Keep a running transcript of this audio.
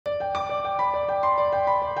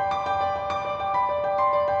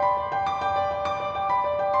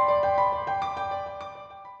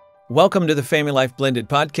Welcome to the Family Life Blended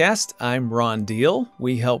podcast. I'm Ron Deal.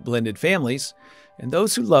 We help blended families and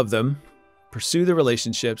those who love them pursue the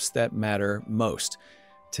relationships that matter most.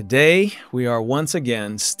 Today, we are once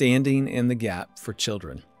again standing in the gap for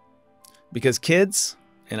children. Because kids,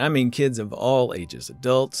 and I mean kids of all ages,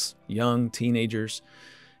 adults, young, teenagers,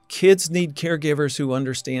 kids need caregivers who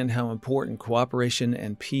understand how important cooperation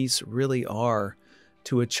and peace really are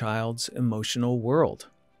to a child's emotional world.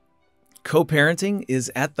 Co-parenting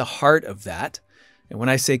is at the heart of that. And when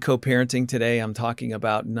I say co-parenting today, I'm talking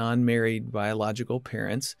about non-married biological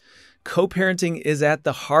parents. Co-parenting is at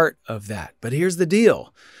the heart of that. But here's the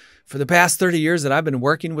deal. For the past 30 years that I've been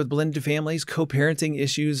working with blended families, co-parenting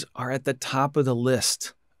issues are at the top of the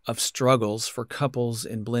list of struggles for couples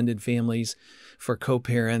in blended families, for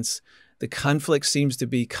co-parents. The conflict seems to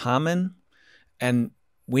be common, and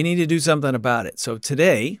we need to do something about it. So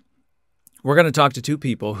today, we're going to talk to two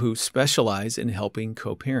people who specialize in helping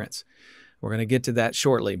co-parents. We're going to get to that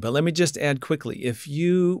shortly, but let me just add quickly, if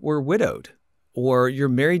you were widowed or you're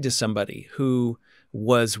married to somebody who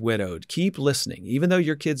was widowed, keep listening. Even though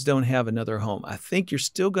your kids don't have another home, I think you're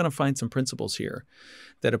still going to find some principles here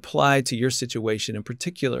that apply to your situation, in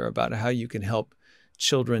particular about how you can help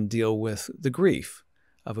children deal with the grief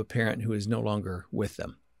of a parent who is no longer with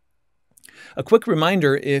them. A quick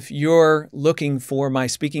reminder, if you're looking for my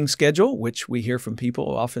speaking schedule, which we hear from people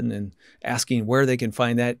often and asking where they can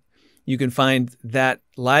find that, you can find that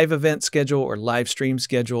live event schedule or live stream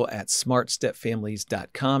schedule at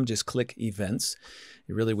smartstepfamilies.com. Just click events.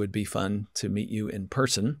 It really would be fun to meet you in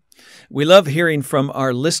person. We love hearing from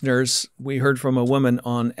our listeners. We heard from a woman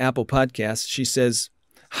on Apple Podcasts. She says,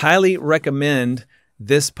 highly recommend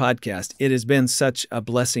this podcast. It has been such a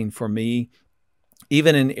blessing for me.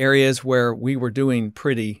 Even in areas where we were doing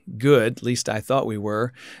pretty good, at least I thought we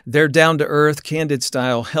were, their down-to-earth, candid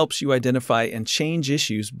style helps you identify and change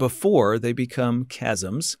issues before they become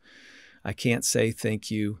chasms. I can't say thank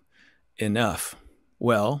you enough.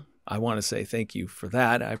 Well, I want to say thank you for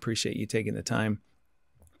that. I appreciate you taking the time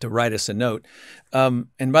to write us a note. And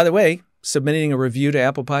by the way, submitting a review to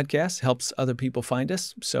Apple Podcasts helps other people find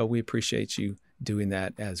us, so we appreciate you doing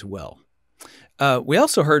that as well. We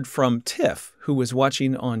also heard from Tiff, who was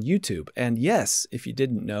watching on YouTube. And yes, if you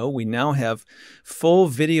didn't know, we now have full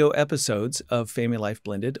video episodes of Family Life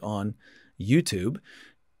Blended on YouTube.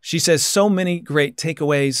 She says, so many great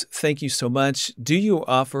takeaways. Thank you so much. Do you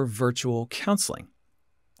offer virtual counseling?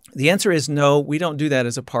 The answer is no, we don't do that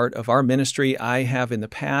as a part of our ministry. I have in the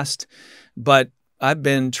past, but I've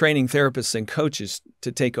been training therapists and coaches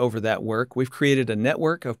to take over that work. We've created a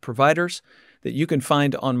network of providers that you can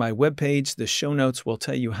find on my webpage. The show notes will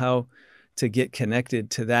tell you how to get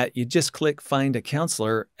connected to that. You just click Find a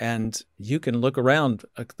Counselor, and you can look around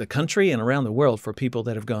the country and around the world for people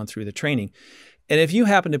that have gone through the training. And if you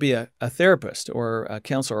happen to be a therapist or a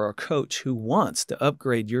counselor or a coach who wants to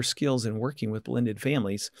upgrade your skills in working with blended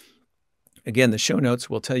families, again, the show notes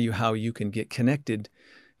will tell you how you can get connected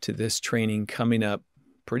to this training coming up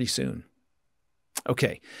pretty soon.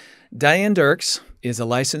 Okay. Diane Deirks is a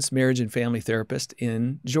licensed marriage and family therapist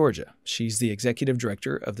in Georgia. She's the executive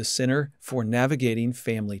director of the Center for Navigating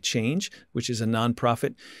Family Change, which is a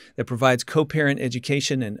nonprofit that provides co-parent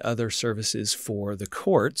education and other services for the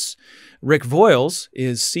courts. Rick Voyles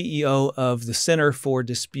is CEO of the Center for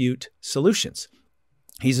Dispute Solutions.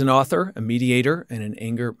 He's an author, a mediator, and an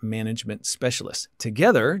anger management specialist.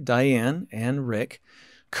 Together, Diane and Rick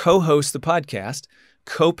co-host the podcast,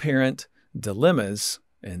 Co-Parent Dilemmas.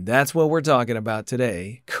 And that's what we're talking about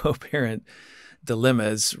today, co-parent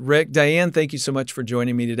dilemmas. Rick, Diane, thank you so much for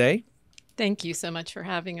joining me today. Thank you so much for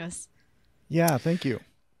having us. Yeah, thank you.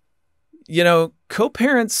 You know,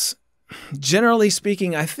 co-parents, generally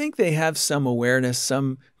speaking, I think they have some awareness,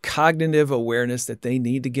 some cognitive awareness that they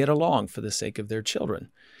need to get along for the sake of their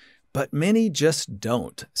children. But many just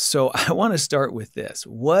don't. So I want to start with this.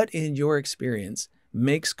 What, in your experience,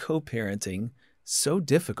 makes co-parenting so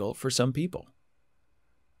difficult for some people?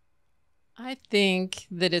 I think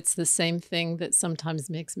that it's the same thing that sometimes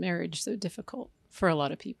makes marriage so difficult for a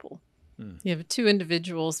lot of people. You have two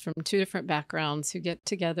individuals from two different backgrounds who get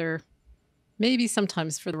together, maybe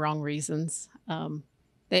sometimes for the wrong reasons.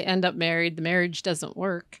 They end up married, the marriage doesn't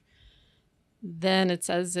work. Then it's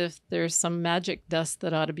as if there's some magic dust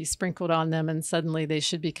that ought to be sprinkled on them, and suddenly they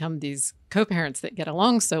should become these co-parents that get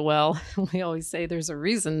along so well. We always say there's a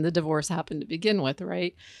reason the divorce happened to begin with,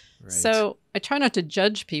 right? So I try not to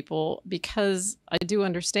judge people because I do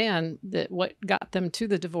understand that what got them to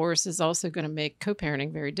the divorce is also going to make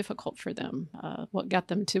co-parenting very difficult for them. What got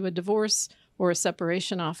them to a divorce or a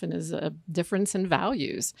separation often is a difference in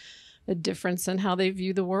values. a difference in how they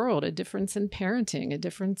view the world, a difference in parenting, a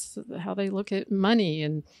difference how they look at money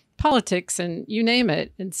and politics and you name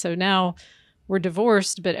it. And so now we're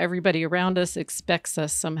divorced, but everybody around us expects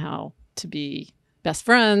us somehow to be best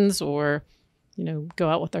friends or, go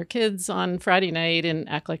out with our kids on Friday night and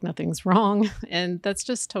act like nothing's wrong. And that's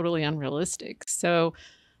just totally unrealistic. So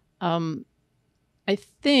I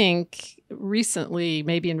think recently,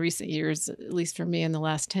 maybe in recent years, at least for me in the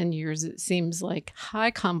last 10 years, it seems like high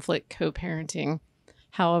conflict co-parenting,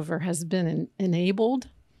 however, has been enabled.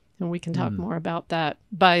 And we can talk more about that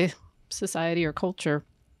by society or culture.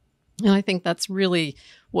 And I think that's really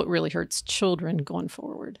what really hurts children going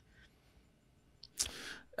forward.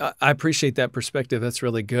 I appreciate that perspective. That's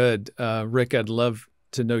really good. Rick, I'd love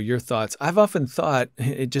to know your thoughts. I've often thought,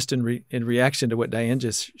 just in reaction to what Diane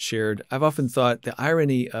just shared, I've often thought the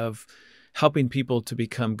irony of helping people to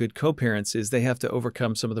become good co-parents is they have to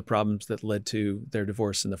overcome some of the problems that led to their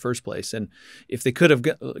divorce in the first place. And if they could have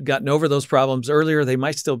gotten over those problems earlier, they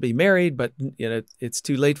might still be married, but it's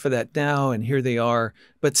too late for that now. And here they are.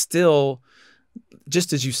 But still,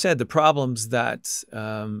 just as you said, the problems that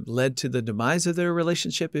led to the demise of their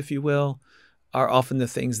relationship, if you will, are often the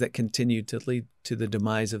things that continue to lead to the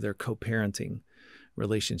demise of their co-parenting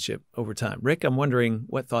relationship over time. Rick, I'm wondering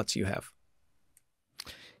what thoughts you have.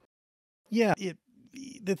 Yeah,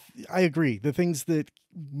 I agree. The things that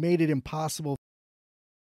made it impossible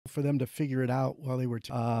for them to figure it out while they were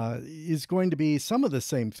is going to be some of the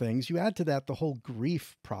same things. You add to that the whole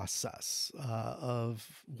grief process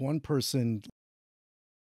of one person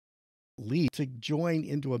to join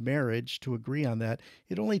into a marriage, to agree on that.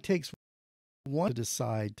 It only takes one to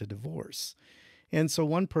decide to divorce. And so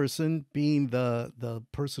one person, being the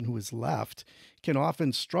person who is left, can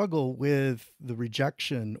often struggle with the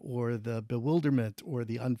rejection or the bewilderment or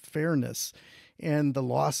the unfairness and the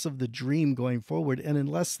loss of the dream going forward. And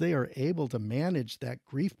unless they are able to manage that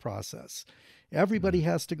grief process, everybody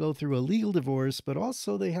has to go through a legal divorce, but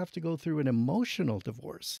also they have to go through an emotional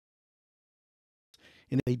divorce.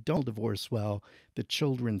 And if they don't divorce well, the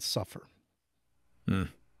children suffer. And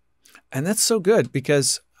that's so good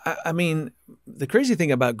because, I mean, the crazy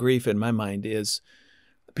thing about grief in my mind is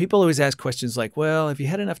people always ask questions like, well, have you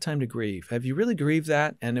had enough time to grieve? Have you really grieved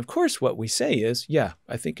that? And of course, what we say is, yeah,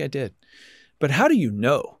 I think I did. But how do you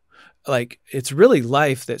know? Like, it's really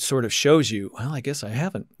life that sort of shows you, well, I guess I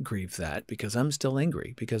haven't grieved that because I'm still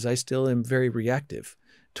angry, because I still am very reactive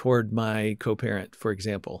toward my co-parent, for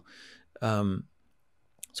example.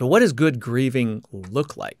 So what does good grieving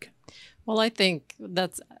look like? Well, I think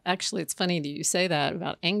that's actually, it's funny that you say that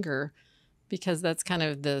about anger, because that's kind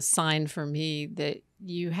of the sign for me that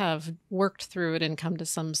you have worked through it and come to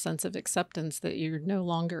some sense of acceptance that you're no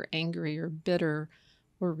longer angry or bitter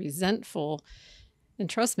or resentful. And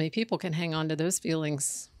trust me, people can hang on to those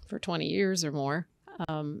feelings for 20 years or more.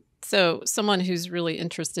 So someone who's really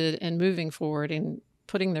interested in moving forward and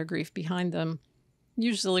putting their grief behind them,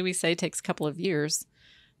 usually we say takes a couple of years.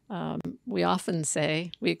 We often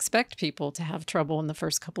say we expect people to have trouble in the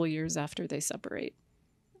first couple of years after they separate.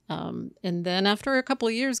 And then after a couple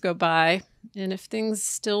of years go by, and if things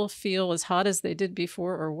still feel as hot as they did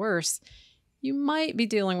before or worse, you might be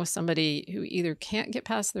dealing with somebody who either can't get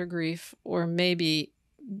past their grief or maybe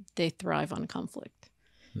they thrive on conflict.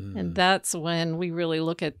 And that's when we really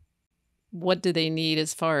look at what do they need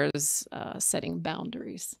as far as setting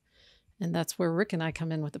boundaries. And that's where Rick and I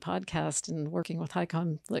come in with the podcast and working with high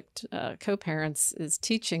conflict co-parents is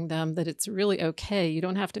teaching them that it's really okay. You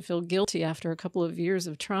don't have to feel guilty after a couple of years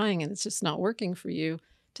of trying and it's just not working for you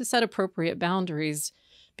to set appropriate boundaries,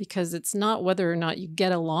 because it's not whether or not you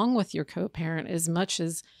get along with your co-parent as much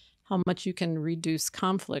as how much you can reduce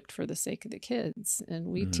conflict for the sake of the kids. And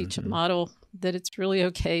we teach a model that it's really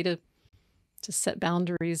okay to set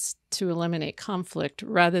boundaries to eliminate conflict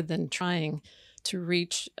rather than trying to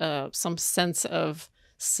reach some sense of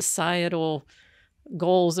societal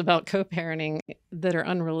goals about co-parenting that are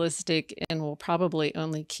unrealistic and will probably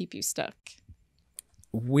only keep you stuck.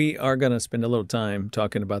 We are going to spend a little time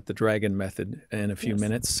talking about the dragon method in a few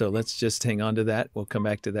minutes. So let's just hang on to that. We'll come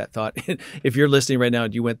back to that thought. If you're listening right now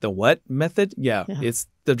and you went the what method? Yeah, it's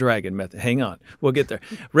the dragon method. Hang on. We'll get there.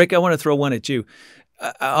 Rick, I want to throw one at you.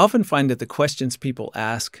 I often find that the questions people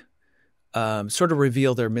ask sort of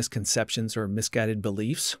reveal their misconceptions or misguided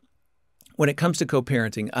beliefs. When it comes to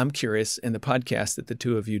co-parenting, I'm curious, in the podcast that the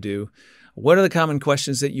two of you do, what are the common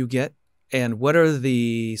questions that you get? And what are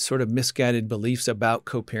the sort of misguided beliefs about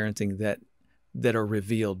co-parenting that are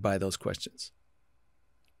revealed by those questions?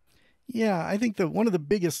 Yeah, I think that one of the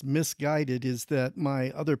biggest misguided is that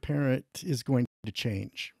my other parent is going to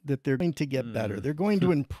change, that they're going to get better, they're going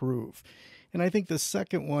to improve. And I think the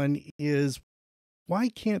second one is, why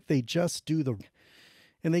can't they just do the,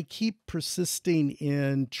 and they keep persisting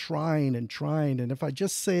in trying and trying. And if I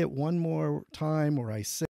just say it one more time, or I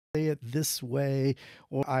say it this way,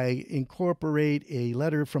 or I incorporate a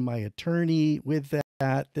letter from my attorney with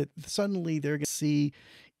that suddenly they're going to see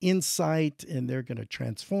insight and they're going to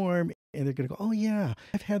transform and they're going to go, oh yeah,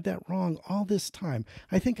 I've had that wrong all this time.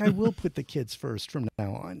 I think I will put the kids first from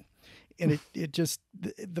now on. And it just,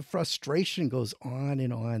 the frustration goes on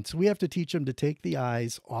and on. So we have to teach them to take the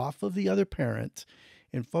eyes off of the other parent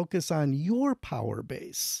and focus on your power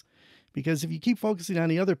base. Because if you keep focusing on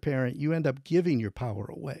the other parent, you end up giving your power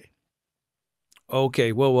away.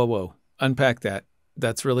 Okay, whoa. Unpack that.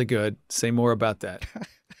 That's really good. Say more about that.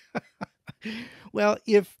 Well,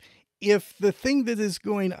 if the thing that is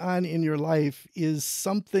going on in your life is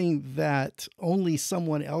something that only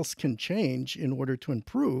someone else can change in order to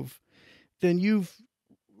improve, then you've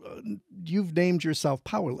named yourself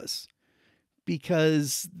powerless,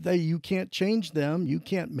 because you can't change them. You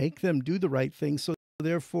can't make them do the right thing. So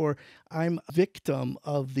therefore, I'm a victim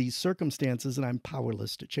of these circumstances and I'm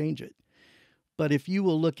powerless to change it. But if you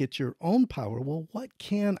will look at your own power, well, what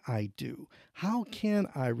can I do? How can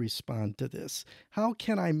I respond to this? How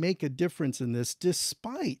can I make a difference in this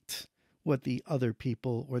despite what the other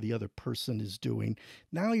people or the other person is doing?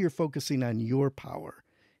 Now you're focusing on your power.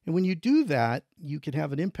 And when you do that, you can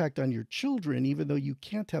have an impact on your children, even though you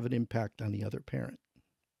can't have an impact on the other parent.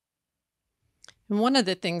 And one of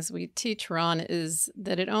the things we teach, Ron, is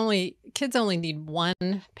that kids only need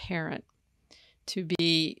one parent to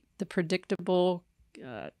be the predictable,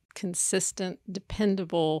 consistent,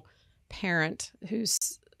 dependable parent who's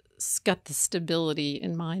got the stability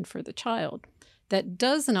in mind for the child. That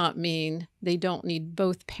does not mean they don't need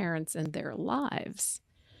both parents in their lives.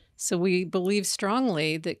 So we believe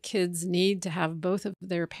strongly that kids need to have both of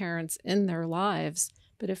their parents in their lives,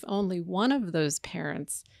 but if only one of those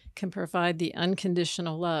parents can provide the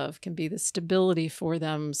unconditional love, can be the stability for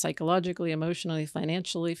them psychologically, emotionally,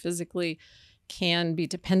 financially, physically, can be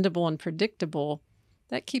dependable and predictable,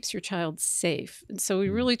 that keeps your child safe. And so we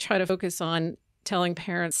really try to focus on telling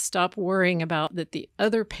parents, stop worrying about that the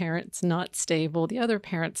other parent's not stable, the other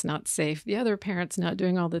parent's not safe, the other parent's not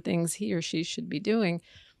doing all the things he or she should be doing,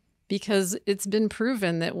 because it's been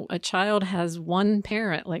proven that a child has one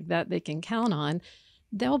parent like that they can count on,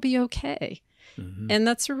 they'll be okay. Mm-hmm. And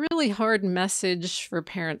that's a really hard message for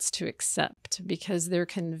parents to accept, because they're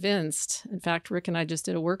convinced. In fact, Rick and I just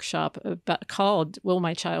did a workshop called Will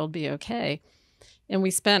My Child Be Okay? And we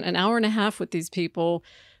spent an hour and a half with these people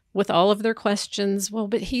with all of their questions. Well,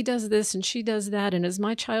 but he does this and she does that. And is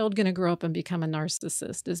my child going to grow up and become a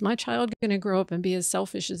narcissist? Is my child going to grow up and be as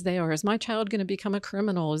selfish as they are? Is my child going to become a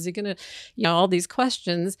criminal? Is he going to, all these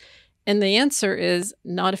questions. And the answer is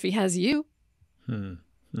not if he has you.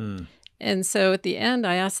 And so at the end,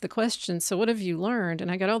 I asked the question, so what have you learned?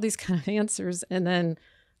 And I got all these kind of answers. And then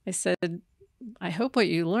I said, I hope what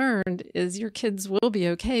you learned is your kids will be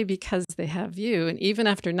okay because they have you. And even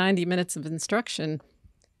after 90 minutes of instruction,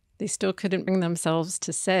 they still couldn't bring themselves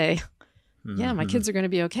to say, yeah, my kids are going to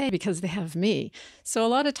be okay because they have me. So a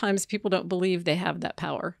lot of times people don't believe they have that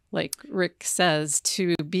power, like Rick says,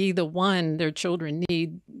 to be the one their children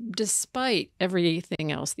need, despite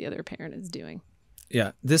everything else the other parent is doing.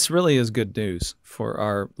 Yeah, this really is good news for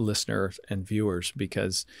our listeners and viewers,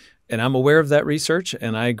 because, and I'm aware of that research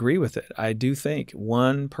and I agree with it. I do think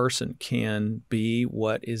one person can be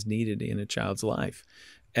what is needed in a child's life.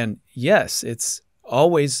 And yes, it's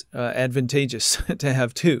always advantageous to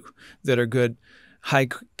have two that are good, high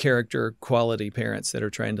character, quality parents that are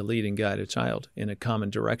trying to lead and guide a child in a common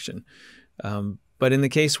direction. But in the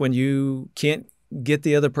case when you can't get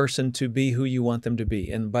the other person to be who you want them to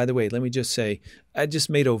be. And by the way, let me just say, I just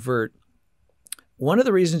made overt, one of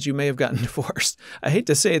the reasons you may have gotten divorced, I hate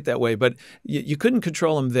to say it that way, but you couldn't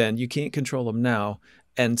control them then. You can't control them now.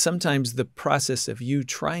 And sometimes the process of you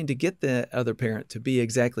trying to get the other parent to be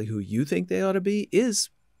exactly who you think they ought to be is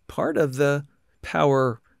part of the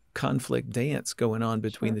power conflict dance going on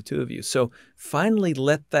between the two of you. So finally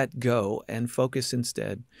let that go and focus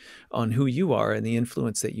instead on who you are and the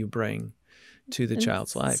influence that you bring to the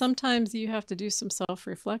child's life. Sometimes you have to do some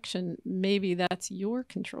self-reflection. Maybe that's your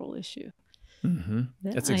control issue. Mm-hmm.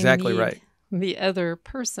 That's exactly right. The other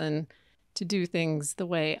person to do things the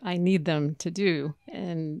way I need them to do.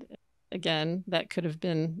 And again, that could have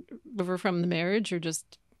been over from the marriage or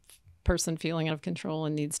just person feeling out of control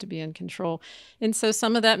and needs to be in control. And so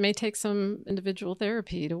some of that may take some individual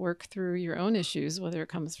therapy to work through your own issues, whether it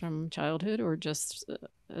comes from childhood or just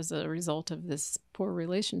as a result of this poor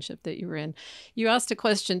relationship that you were in. You asked a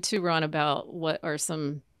question too, Ron, about what are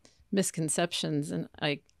some misconceptions, and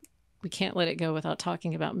we can't let it go without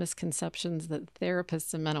talking about misconceptions that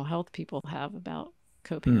therapists and mental health people have about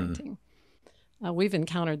co-parenting. We've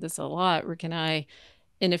encountered this a lot, Rick and I.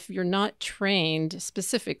 And if you're not trained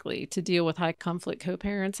specifically to deal with high conflict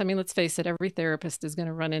co-parents, I mean, let's face it, every therapist is going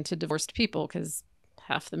to run into divorced people because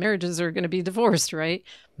half the marriages are going to be divorced, right?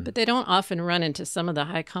 But they don't often run into some of the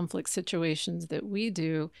high conflict situations that we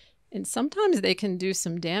do. And sometimes they can do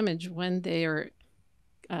some damage when they are,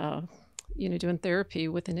 doing therapy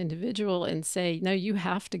with an individual and say, no, you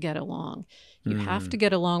have to get along. You have to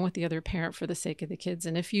get along with the other parent for the sake of the kids.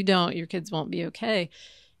 And if you don't, your kids won't be okay.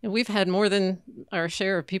 And we've had more than our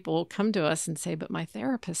share of people come to us and say, but my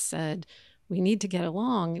therapist said we need to get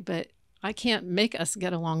along, but I can't make us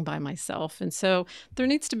get along by myself. And so there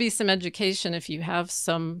needs to be some education, if you have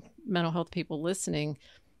some mental health people listening,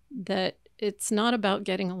 that it's not about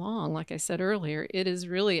getting along. Like I said earlier, it is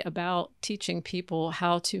really about teaching people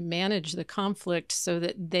how to manage the conflict so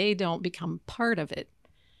that they don't become part of it.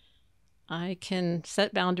 I can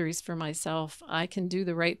set boundaries for myself. I can do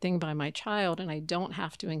the right thing by my child, and I don't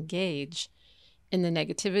have to engage in the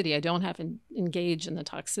negativity. I don't have to engage in the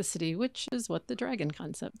toxicity, which is what the dragon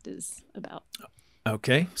concept is about.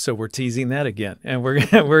 Okay, so we're teasing that again, and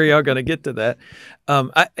we're all going to get to that.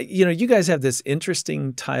 You guys have this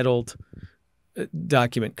interesting titled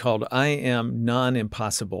document called "I Am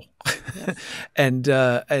Non-Impossible," yes. and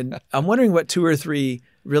I'm wondering what 2 or 3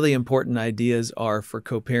 really important ideas are for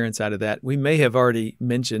co-parents out of that. We may have already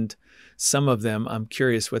mentioned some of them. I'm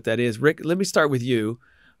curious what that is. Rick, let me start with you.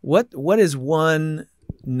 What is one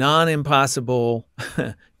non-impossible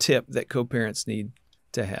tip that co-parents need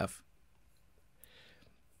to have?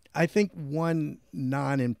 I think one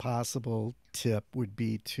non-impossible tip would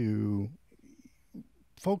be to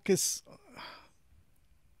focus.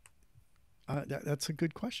 That's a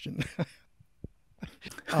good question.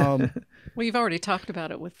 We've already talked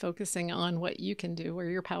about it with focusing on what you can do, where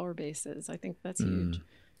your power base is. I think that's huge.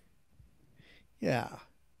 Yeah.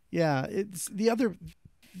 It's the other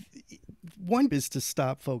one is to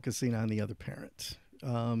stop focusing on the other parent.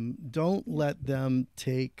 Don't let them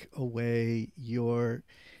take away your.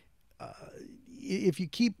 If you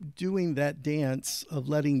keep doing that dance of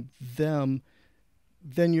letting them,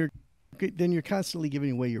 then you're constantly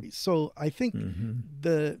giving away your. So I think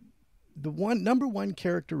the number one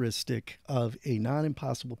characteristic of a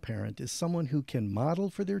non-impossible parent is someone who can model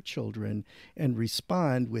for their children and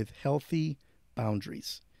respond with healthy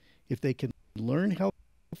boundaries. If they can learn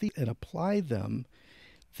healthy and apply them,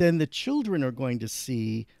 then the children are going to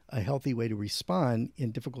see a healthy way to respond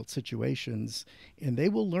in difficult situations, and they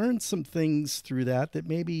will learn some things through that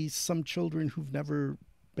maybe some children who've never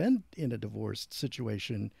been in a divorced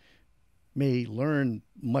situation may learn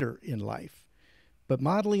much in life. But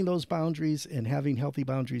modeling those boundaries and having healthy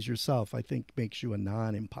boundaries yourself, I think, makes you a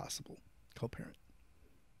non-impossible co-parent.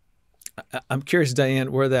 I'm curious,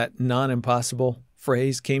 Diane, where that non-impossible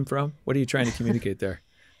phrase came from. What are you trying to communicate there?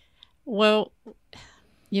 Well,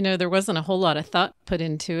 there wasn't a whole lot of thought put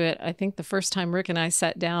into it. I think the first time Rick and I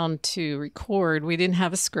sat down to record, we didn't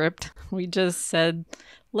have a script. We just said,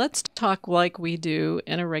 let's talk like we do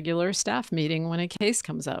in a regular staff meeting when a case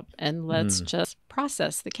comes up, and let's just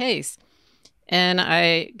process the case. And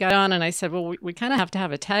I got on and I said, well, we kind of have to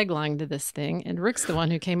have a tagline to this thing. And Rick's the one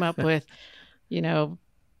who came up with,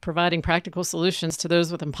 providing practical solutions to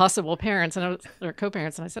those with impossible parents or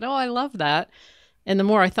co-parents. And I said, oh, I love that. And the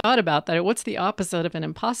more I thought about that, what's the opposite of an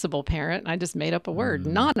impossible parent? I just made up a word,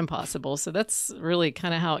 non-impossible. So that's really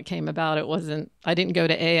kind of how it came about. I didn't go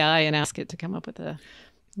to AI and ask it to come up with a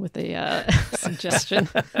suggestion.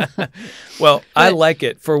 Well, I like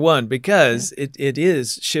it, for one, because it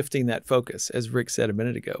is shifting that focus, as Rick said a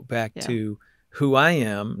minute ago, back to who I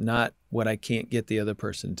am, not what I can't get the other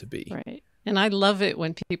person to be. Right. And I love it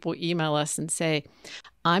when people email us and say,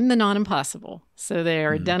 I'm the non-impossible. So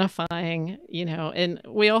they're identifying, and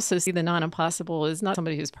we also see the non-impossible as not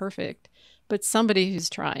somebody who's perfect, but somebody who's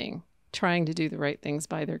trying to do the right things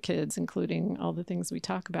by their kids, including all the things we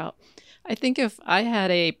talk about. I think if I had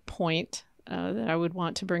a point that I would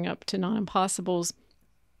want to bring up to non-impossibles,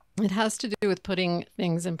 it has to do with putting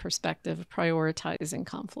things in perspective, prioritizing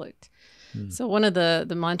conflict. So one of the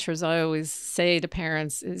mantras I always say to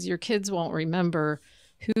parents is your kids won't remember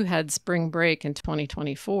who had spring break in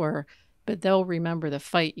 2024, but they'll remember the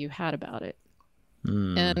fight you had about it.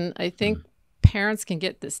 And I think parents can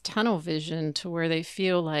get this tunnel vision to where they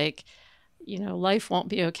feel like, life won't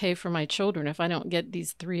be okay for my children if I don't get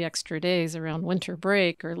these 3 extra days around winter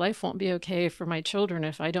break, or life won't be okay for my children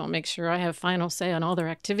if I don't make sure I have final say on all their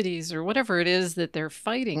activities, or whatever it is that they're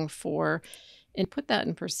fighting for. And put that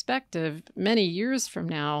in perspective, many years from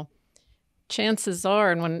now, chances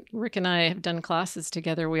are, and when Rick and I have done classes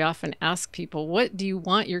together, we often ask people, what do you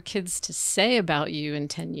want your kids to say about you in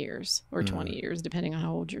 10 years or 20 years, depending on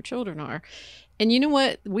how old your children are? And you know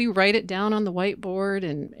what? We write it down on the whiteboard,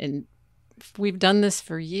 and we've done this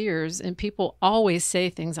for years, and people always say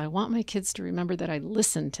things. I want my kids to remember that I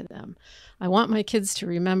listened to them. I want my kids to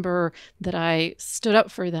remember that I stood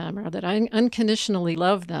up for them, or that I unconditionally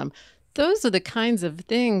love them. Those are the kinds of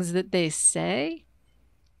things that they say,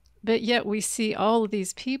 but yet we see all of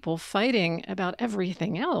these people fighting about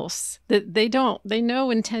everything else that they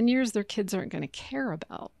know in 10 years their kids aren't going to care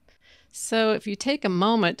about. So if you take a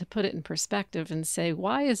moment to put it in perspective and say,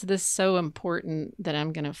 why is this so important that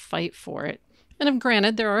I'm going to fight for it? And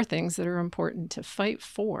granted, there are things that are important to fight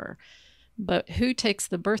for, but who takes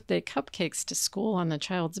the birthday cupcakes to school on the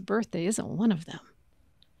child's birthday isn't one of them.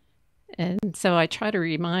 And so I try to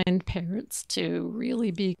remind parents to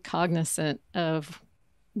really be cognizant of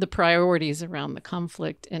the priorities around the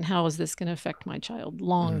conflict and how is this going to affect my child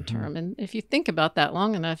long term. And if you think about that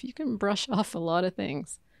long enough, you can brush off a lot of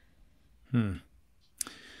things. Now,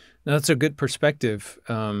 that's a good perspective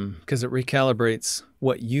because it recalibrates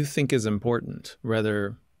what you think is important.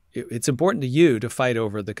 Rather, it's important to you to fight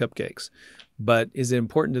over the cupcakes, but is it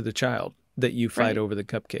important to the child that you fight over the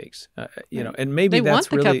cupcakes? You know, and maybe they that's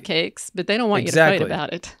want the really cupcakes, but they don't want you to fight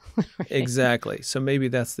about it. Right. Exactly. So maybe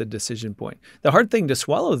that's the decision point. The hard thing to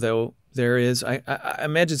swallow, though, there is, I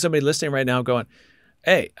imagine somebody listening right now going,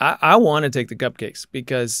 hey, I want to take the cupcakes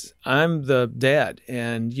because I'm the dad.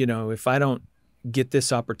 And, you know, if I don't get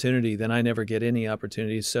this opportunity, then I never get any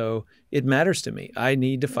opportunities. So it matters to me. I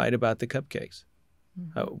need to fight about the cupcakes.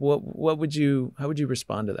 How would you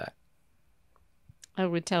respond to that? I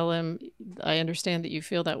would tell him, I understand that you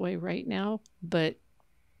feel that way right now, but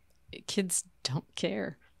kids don't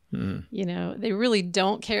care. You know, they really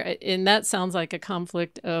don't care. And that sounds like a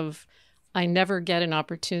conflict of, I never get an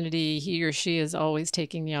opportunity. He or she is always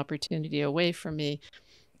taking the opportunity away from me.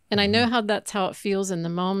 And I know that's how it feels in the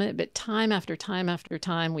moment, but time after time after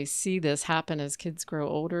time, we see this happen as kids grow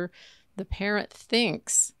older. The parent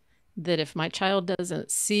thinks that if my child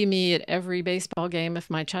doesn't see me at every baseball game, if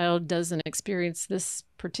my child doesn't experience this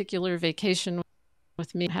particular vacation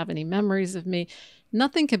with me, have any memories of me,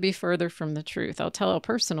 nothing could be further from the truth. I'll tell a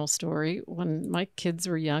personal story. When my kids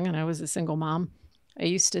were young and I was a single mom, I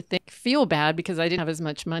used to feel bad because I didn't have as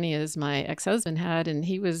much money as my ex-husband had, and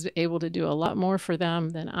he was able to do a lot more for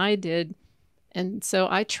them than I did. And so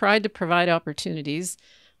I tried to provide opportunities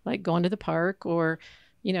like going to the park or,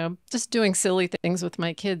 you know, just doing silly things with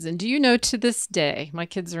my kids. And do you know, to this day, my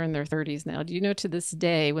kids are in their 30s now, do you know to this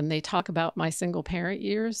day when they talk about my single parent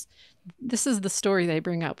years, this is the story they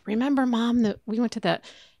bring up. Remember, Mom, that we went to that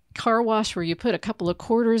car wash where you put a couple of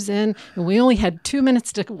quarters in and we only had 2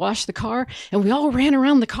 minutes to wash the car and we all ran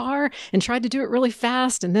around the car and tried to do it really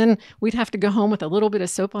fast, and then we'd have to go home with a little bit of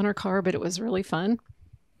soap on our car, but it was really fun.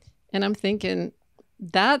 And I'm thinking,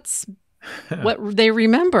 that's what they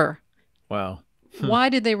remember. Wow. Why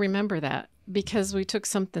did they remember that? Because we took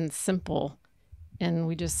something simple and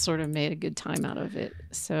we just sort of made a good time out of it.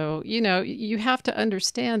 So, you know, you have to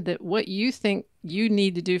understand that what you think you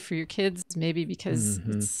need to do for your kids, maybe because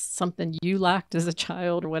it's something you lacked as a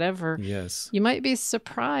child or whatever. Yes. You might be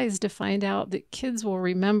surprised to find out that kids will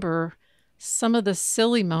remember some of the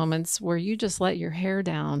silly moments where you just let your hair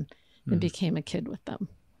down and became a kid with them.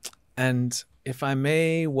 And if I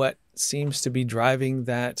may, what seems to be driving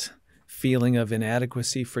that feeling of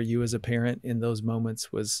inadequacy for you as a parent in those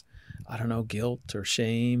moments was, I don't know, guilt or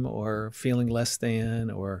shame or feeling less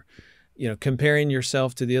than, or, you know, comparing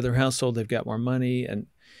yourself to the other household, they've got more money. And,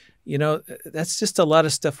 you know, that's just a lot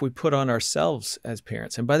of stuff we put on ourselves as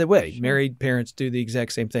parents. And by the way, married parents do the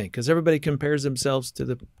exact same thing because everybody compares themselves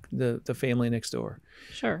to the family next door.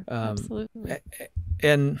 Sure, absolutely.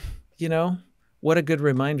 And, you know, what a good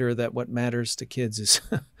reminder that what matters to kids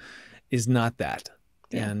is not that.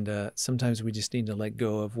 Yeah. And sometimes we just need to let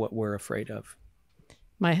go of what we're afraid of.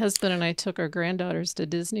 My husband and I took our granddaughters to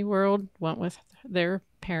Disney World, went with their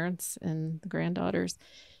parents and the granddaughters,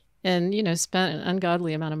 and, you know, spent an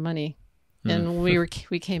ungodly amount of money. And when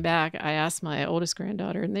we came back, I asked my oldest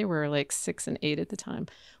granddaughter, and they were like 6 and 8 at the time,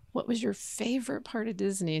 what was your favorite part of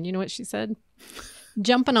Disney? And you know what she said?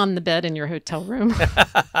 Jumping on the bed in your hotel room.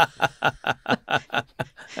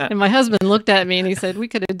 And my husband looked at me and he said, we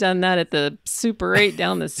could have done that at the Super 8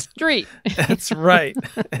 down the street. That's right.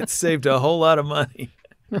 It saved a whole lot of money.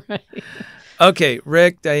 Right. Okay,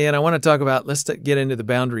 Rick, Diane, I want to talk about, let's get into the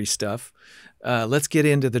boundary stuff. Let's get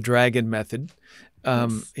into the dragon method.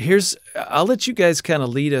 Yes. I'll let you guys kind of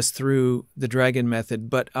lead us through the dragon method,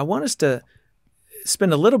 but I want us to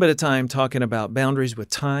spend a little bit of time talking about boundaries with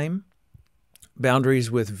time boundaries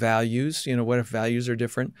with values. What if values are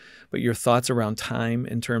different? But your thoughts around time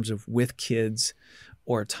in terms of with kids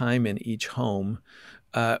or time in each home.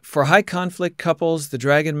 For high conflict couples, the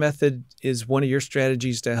dragon method is one of your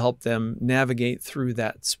strategies to help them navigate through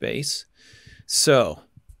that space. So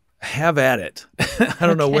have at it. I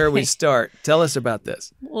don't know where we start. Tell us about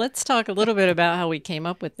this. Let's talk a little bit about how we came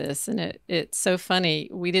up with this. And it's so funny.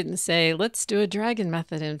 We didn't say, let's do a dragon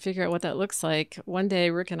method and figure out what that looks like. One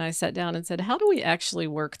day, Rick and I sat down and said, how do we actually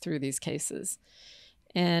work through these cases?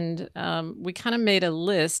 And we kind of made a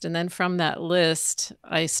list. And then from that list,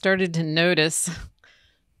 I started to notice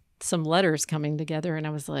some letters coming together. And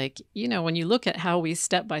I was like, when you look at how we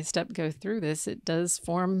step by step go through this, it does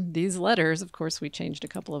form these letters. Of course, we changed a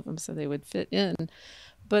couple of them so they would fit in.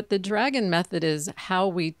 But the dragon method is how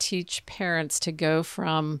we teach parents to go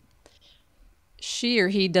from she or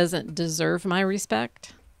he doesn't deserve my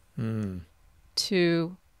respect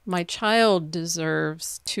to my child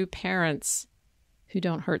deserves two parents who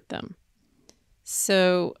don't hurt them.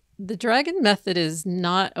 So the dragon method is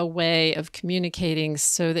not a way of communicating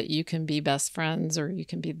so that you can be best friends or you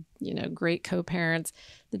can be, great co-parents.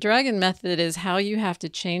 The dragon method is how you have to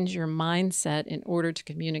change your mindset in order to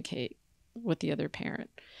communicate with the other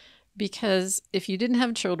parent. Because if you didn't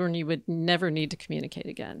have children, you would never need to communicate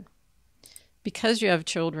again. Because you have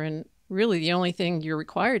children, really the only thing you're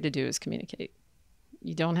required to do is communicate.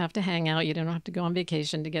 You don't have to hang out. You don't have to go on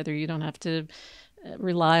vacation together. You don't have to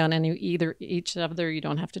rely on each other. You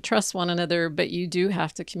don't have to trust one another, but you do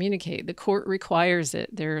have to communicate. The court requires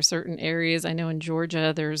it. There are certain areas, I know in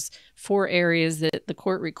Georgia, there's 4 areas that the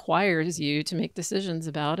court requires you to make decisions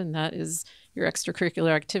about, and that is your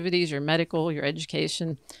extracurricular activities, your medical, your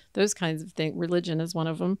education, those kinds of things. Religion is one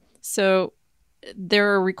of them. So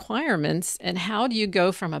there are requirements, and how do you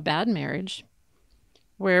go from a bad marriage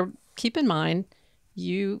where, keep in mind,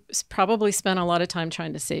 you probably spent a lot of time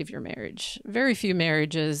trying to save your marriage. Very few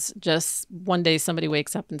marriages, just one day somebody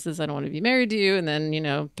wakes up and says, I don't want to be married to you. And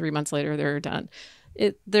then, 3 months later, they're done.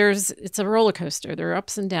 It's a roller coaster. There are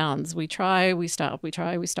ups and downs. We try, we stop, we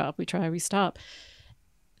try, we stop, we try, we stop.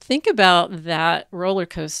 Think about that roller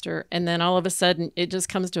coaster. And then all of a sudden, it just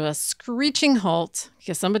comes to a screeching halt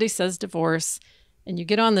because somebody says divorce and you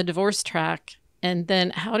get on the divorce track. And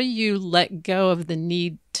then how do you let go of the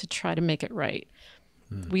need to try to make it right?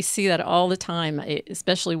 We see that all the time,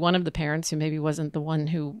 especially one of the parents who maybe wasn't the one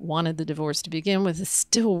who wanted the divorce to begin with is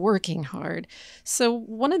still working hard. So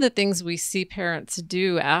one of the things we see parents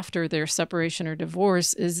do after their separation or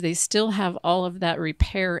divorce is they still have all of that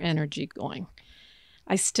repair energy going.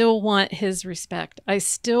 I still want his respect. I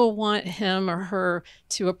still want him or her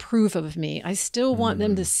to approve of me. I still want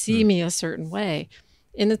them to see me a certain way.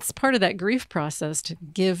 And it's part of that grief process to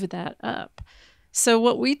give that up. So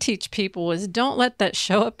what we teach people is don't let that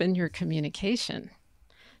show up in your communication.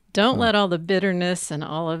 Don't let all the bitterness and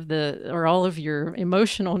all of your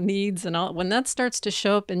emotional needs and all, when that starts to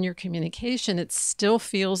show up in your communication, it still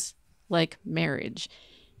feels like marriage,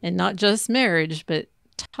 and not just marriage, but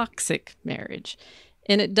toxic marriage.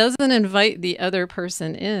 And it doesn't invite the other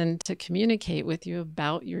person in to communicate with you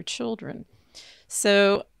about your children.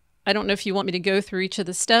 So I don't know if you want me to go through each of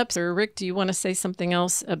the steps, or Rick, do you want to say something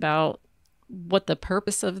else about what the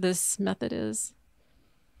purpose of this method is?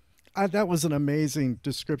 That was an amazing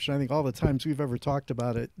description. I think all the times we've ever talked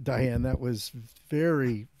about it, Diane, that was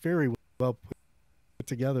very, very well put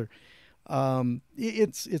together.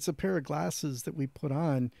 It's a pair of glasses that we put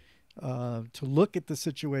on to look at the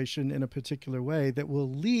situation in a particular way that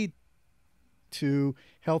will lead to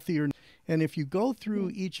healthier. And if you go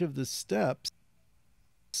through each of the steps,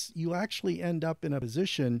 you actually end up in a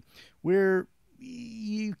position where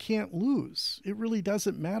you can't lose. It really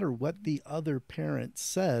doesn't matter what the other parent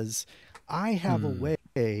says. I have a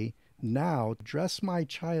way now to address my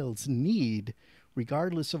child's need,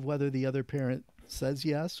 regardless of whether the other parent says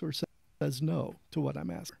yes or says no to what I'm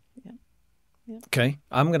asking. Yeah. Okay,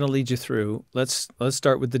 I'm going to lead you through. Let's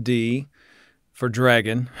start with the D for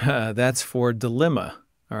dragon. That's for dilemma.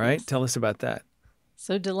 All right, yes. Tell us about that.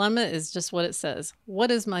 So dilemma is just what it says. What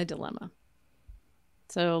is my dilemma?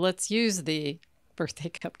 So let's use the birthday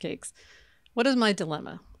cupcakes. What is my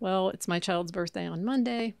dilemma? Well, it's my child's birthday on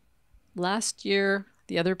Monday. Last year,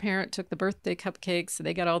 the other parent took the birthday cupcakes, so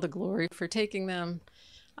they got all the glory for taking them.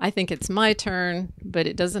 I think it's my turn, but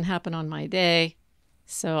it doesn't happen on my day.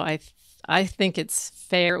 So I think it's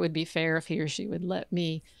fair. It would be fair if he or she would let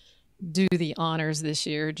me do the honors this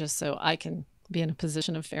year just so I can be in a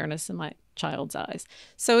position of fairness in my child's eyes.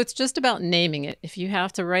 So it's just about naming it. If you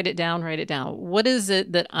have to write it down, write it down. What is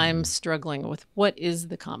it that I'm struggling with? What is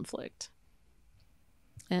the conflict?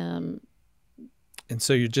 And And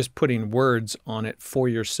so you're just putting words on it for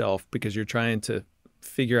yourself because you're trying to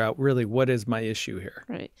figure out really what is my issue here.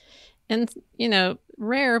 Right. And, you know,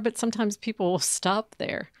 rare, but sometimes people will stop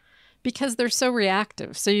there because they're so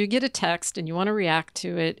reactive. So you get a text and you want to react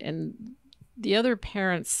to it, and the other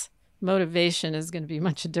parent's motivation is going to be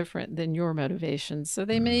much different than your motivation. So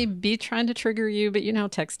they may be trying to trigger you, but you know how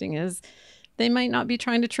texting is. They might not be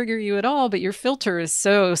trying to trigger you at all, but your filter is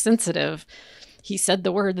so sensitive. He said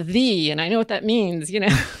the word "the," and I know what that means, you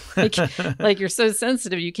know, like you're so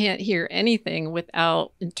sensitive, you can't hear anything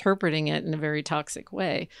without interpreting it in a very toxic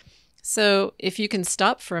way. So if you can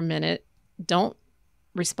stop for a minute, don't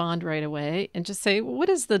respond right away and just say, well, what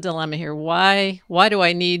is the dilemma here? Why do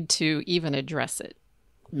I need to even address it?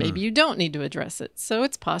 Maybe you don't need to address it. So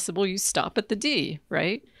it's possible you stop at the D,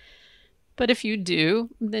 right? But if you do,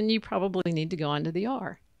 then you probably need to go on to the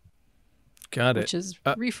R. Got it. Which is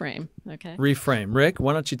reframe. Okay. Reframe. Rick,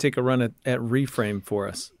 why don't you take a run at reframe for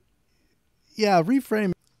us? Yeah,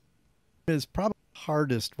 reframe is probably the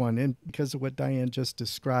hardest one, and because of what Diane just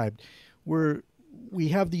described, we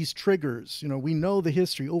have these triggers. You know, we know the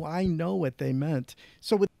history. Oh, I know what they meant.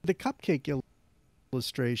 So with the cupcake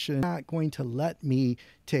illustration, they're not going to let me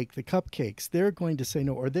take the cupcakes. They're going to say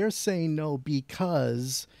no, or they're saying no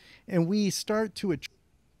because, and we start to attribute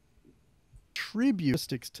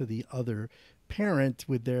to the other parent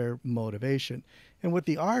with their motivation. And what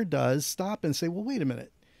the R does, stop and say, well, wait a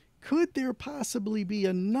minute. Could there possibly be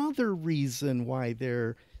another reason why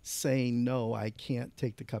they're saying no, I can't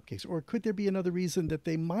take the cupcakes? Or could there be another reason that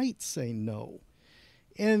they might say no?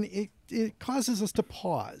 And it causes us to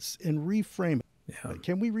pause and reframe it. Yeah.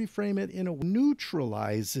 Can we reframe it in a way that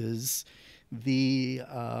neutralizes the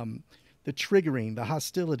triggering, the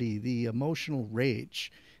hostility, the emotional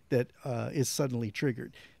rage that is suddenly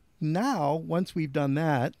triggered? Now, once we've done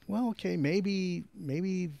that, well, okay, maybe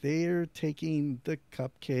they're taking the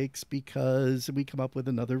cupcakes because we come up with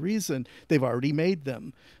another reason. They've already made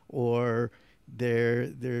them, or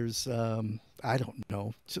there's I don't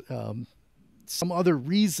know, some other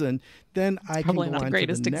reason. Then I can go on to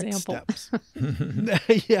the next steps.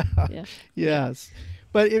 Yeah. Yes,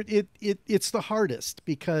 but it's the hardest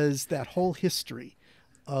because that whole history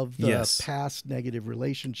of the past negative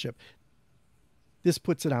relationship. This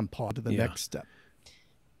puts it on pause to the next step.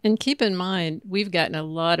 And keep in mind, we've gotten a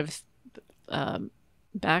lot of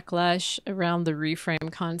backlash around the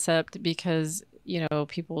reframe concept because, you know,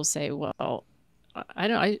 people will say, well, do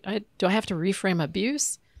I have to reframe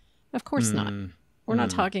abuse? Of course not. We're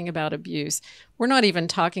not talking about abuse. We're not even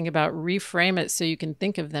talking about reframe it so you can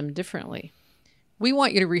think of them differently. We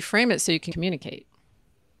want you to reframe it so you can communicate.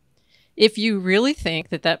 If you really think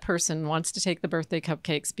that that person wants to take the birthday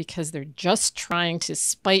cupcakes because they're just trying to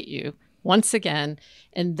spite you once again,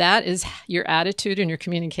 and that is your attitude and your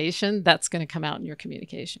communication, that's going to come out in your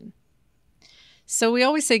communication. So we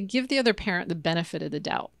always say, give the other parent the benefit of the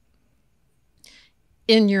doubt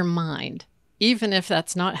in your mind, even if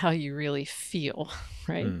that's not how you really feel,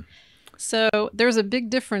 right? So there's a big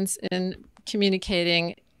difference in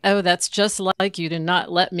communicating, oh, that's just like you to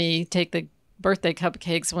not let me take the birthday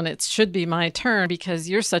cupcakes when it should be my turn because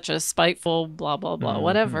you're such a spiteful blah, blah, blah,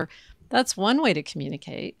 whatever. That's one way to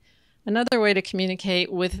communicate. Another way to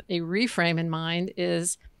communicate with a reframe in mind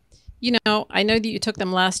is, you know, I know that you took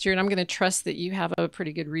them last year and I'm going to trust that you have a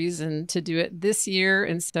pretty good reason to do it this year.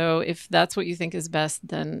 And so if that's what you think is best,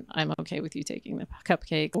 then I'm okay with you taking the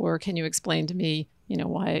cupcake. Or can you explain to me, you know,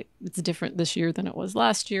 why it's different this year than it was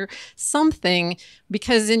last year? Something,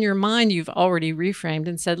 because in your mind, you've already reframed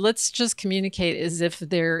and said, let's just communicate as if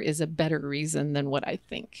there is a better reason than what I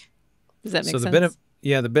think. Does that make sense?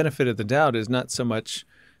 The benefit of the doubt is not so much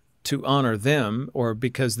to honor them or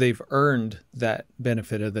because they've earned that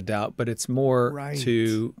benefit of the doubt, but it's more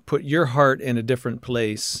to put your heart in a different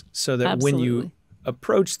place so that when you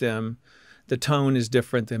approach them, the tone is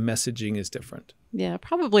different, the messaging is different. Yeah,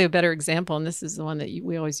 probably a better example, and this is the one that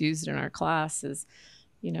we always used in our class is,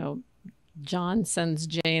 you know, John sends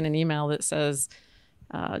Jane an email that says,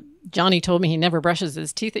 Johnny told me he never brushes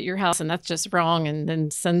his teeth at your house and that's just wrong, and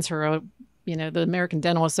then sends her the American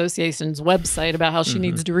Dental Association's website about how she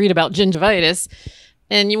needs to read about gingivitis.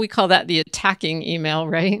 And we call that the attacking email,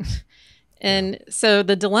 right? And so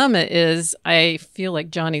the dilemma is I feel like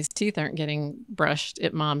Johnny's teeth aren't getting brushed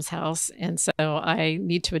at mom's house. And so I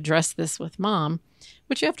need to address this with mom,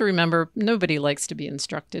 which you have to remember, nobody likes to be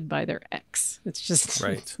instructed by their ex. It's just,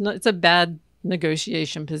 it's a bad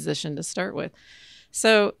negotiation position to start with.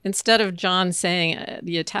 So instead of John saying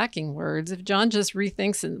the attacking words, if John just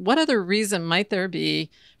rethinks, what other reason might there be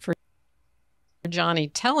for Johnny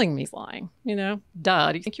telling me he's lying.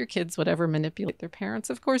 Duh. Do you think your kids would ever manipulate their parents?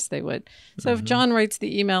 Of course they would. So if John writes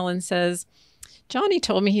the email and says, Johnny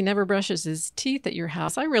told me he never brushes his teeth at your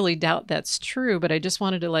house. I really doubt that's true, but I just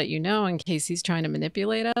wanted to let you know in case he's trying to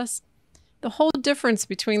manipulate us. The whole difference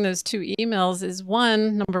between those two emails is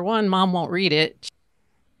number one, mom won't read it.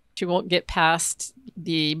 She won't get past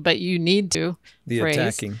the "but you need to" phrase.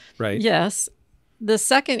 Attacking, right? Yes. The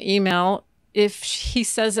second email, if he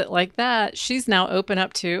says it like that, she's now open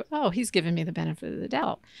up to, oh, he's giving me the benefit of the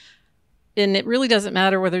doubt. And it really doesn't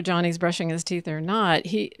matter whether Johnny's brushing his teeth or not.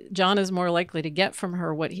 John is more likely to get from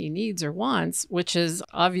her what he needs or wants, which is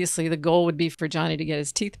obviously the goal would be for Johnny to get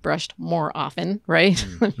his teeth brushed more often, right?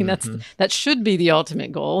 I mean, that should be the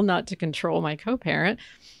ultimate goal, not to control my co-parent.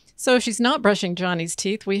 So if she's not brushing Johnny's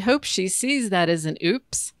teeth, we hope she sees that as an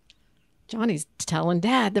oops. Johnny's telling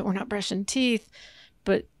Dad that we're not brushing teeth,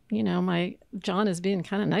 but my John is being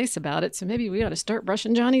kind of nice about it, so maybe we ought to start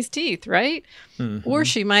brushing Johnny's teeth, right? Or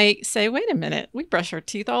she might say, wait a minute, we brush our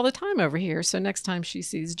teeth all the time over here. So next time she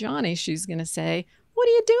sees Johnny, she's going to say, what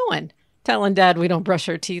are you doing? Telling Dad we don't brush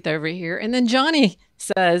our teeth over here. And then Johnny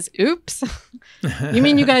says, oops, you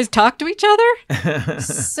mean you guys talk to each other?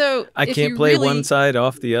 So I can't play one side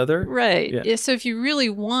off the other. Right. Yeah. So if you really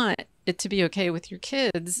want it to be okay with your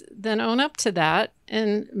kids, then own up to that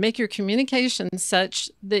and make your communication such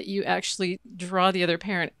that you actually draw the other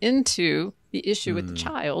parent into the issue with the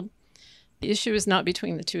child. The issue is not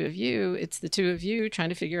between the two of you. It's the two of you trying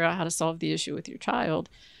to figure out how to solve the issue with your child.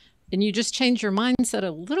 And you just change your mindset a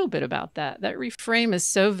little bit about that. That reframe is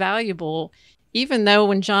so valuable, even though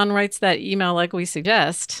when John writes that email like we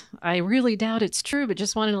suggest, I really doubt it's true, but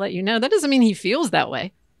just wanted to let you know, that doesn't mean he feels that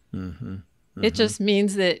way. It just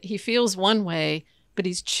means that he feels one way, but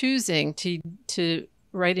he's choosing to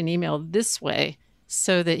write an email this way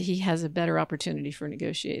so that he has a better opportunity for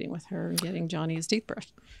negotiating with her and getting Johnny his teeth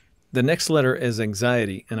brushed. The next letter is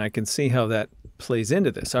anxiety, and I can see how that plays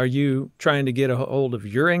into this. Are you trying to get a hold of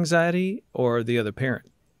your anxiety or the other parent?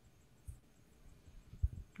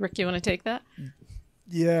 Rick, you want to take that?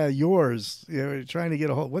 Yeah, yours. Trying to get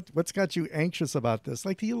a hold. What's got you anxious about this?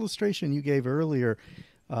 Like the illustration you gave earlier.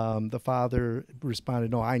 The father responded,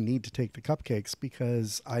 no, I need to take the cupcakes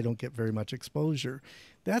because I don't get very much exposure.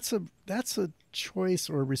 That's a choice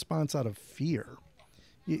or a response out of fear.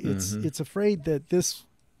 It's afraid that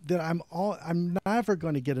I'm never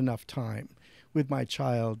going to get enough time with my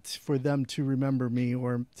child for them to remember me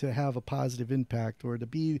or to have a positive impact or to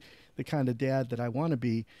be the kind of dad that I want to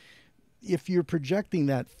be. If you're projecting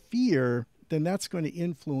that fear, then that's going to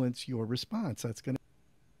influence your response. That's going to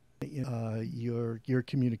your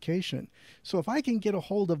communication. So if I can get a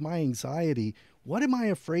hold of my anxiety, what am I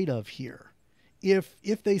afraid of here?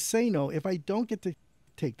 If they say no, if I don't get to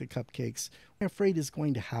take the cupcakes, what I'm afraid is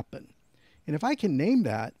going to happen. And if I can name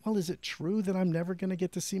that, well, is it true that I'm never going to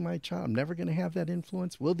get to see my child? I'm never going to have that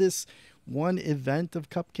influence? Will this one event of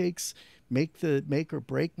cupcakes make or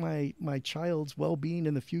break my child's well-being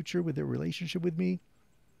in the future with their relationship with me?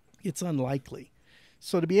 It's unlikely.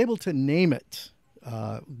 So to be able to name it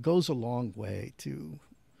goes a long way to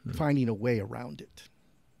finding a way around it.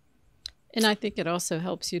 And I think it also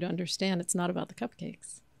helps you to understand it's not about the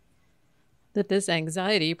cupcakes. That this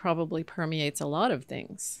anxiety probably permeates a lot of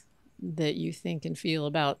things that you think and feel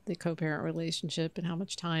about the co-parent relationship and how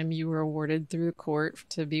much time you were awarded through the court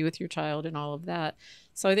to be with your child and all of that.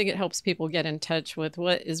 So I think it helps people get in touch with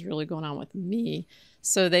what is really going on with me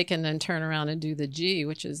so they can then turn around and do the G,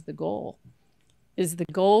 which is the goal. Is the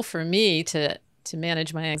goal for me to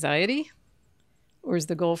manage my anxiety, or is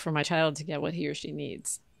the goal for my child to get what he or she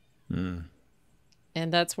needs?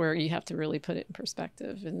 And that's where you have to really put it in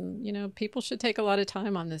perspective. And, people should take a lot of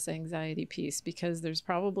time on this anxiety piece because there's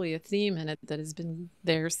probably a theme in it that has been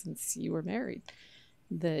there since you were married,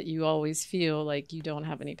 that you always feel like you don't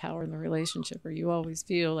have any power in the relationship, or you always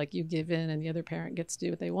feel like you give in and the other parent gets to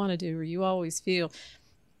do what they want to do, or you always feel.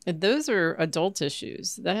 And those are adult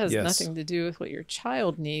issues. That has nothing to do with what your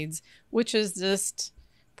child needs, which is just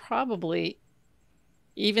probably,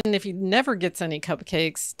 even if he never gets any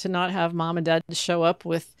cupcakes, to not have mom and dad show up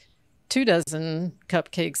with 24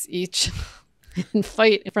 cupcakes each and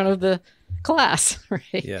fight in front of the class, right?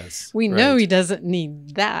 Yes. We know he doesn't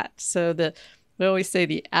need that. So we always say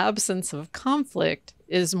the absence of conflict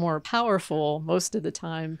is more powerful most of the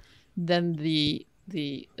time than the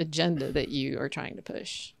agenda that you are trying to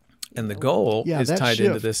push. And the goal is tied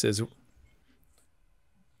into this is...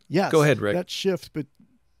 Yes. Go ahead, Rick.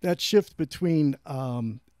 That shift between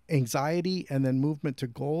anxiety and then movement to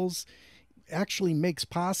goals actually makes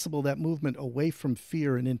possible that movement away from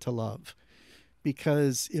fear and into love.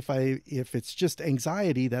 because if it's just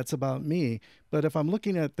anxiety, that's about me. But if I'm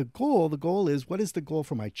looking at the goal is, what is the goal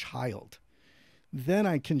for my child? Then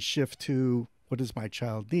I can shift to, what does my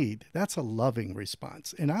child need? That's a loving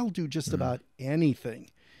response. And I'll do just about anything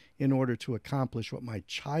in order to accomplish what my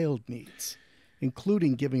child needs,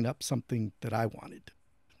 including giving up something that I wanted.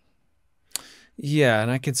 Yeah, and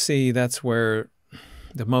I can see that's where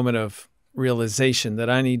the moment of realization that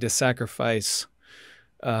I need to sacrifice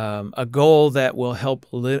a goal that will help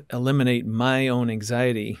eliminate my own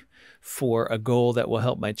anxiety for a goal that will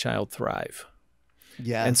help my child thrive.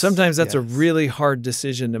 Yes. And sometimes that's a really hard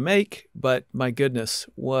decision to make, but my goodness,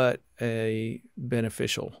 what a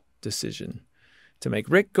beneficial decision to make.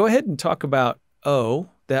 Rick, go ahead and talk about O.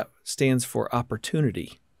 That stands for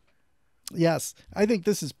opportunity. Yes, I think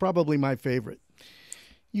this is probably my favorite.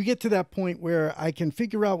 You get to that point where I can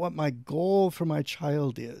figure out what my goal for my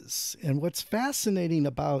child is. And what's fascinating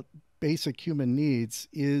about basic human needs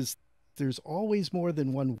is there's always more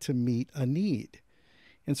than one to meet a need.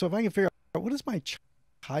 And so if I can figure out, what does my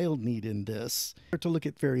child need in this, to look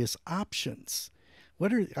at various options.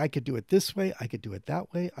 I could do it this way, I could do it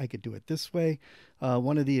that way, I could do it this way.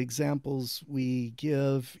 One of the examples we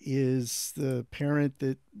give is the parent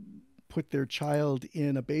that put their child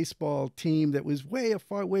in a baseball team that was way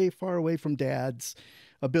far away from dad's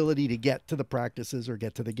ability to get to the practices or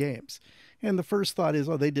get to the games. And the first thought is,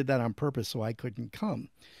 oh, they did that on purpose so I couldn't come.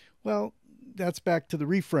 Well, that's back to the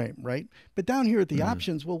reframe, right? But down here at the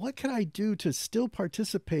options, well, what can I do to still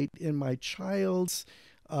participate in my child's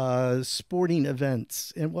sporting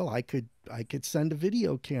events? And well, I could send a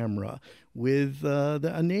video camera with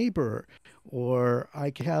a neighbor, or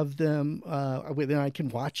I could have them, then I can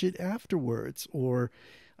watch it afterwards, or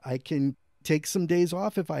I can take some days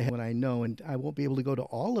off when I know, and I won't be able to go to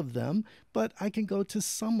all of them, but I can go to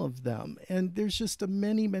some of them. And there's just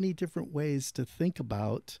many, many different ways to think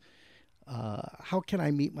about how can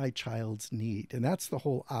I meet my child's need? And that's the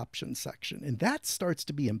whole option section. And that starts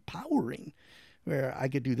to be empowering, where I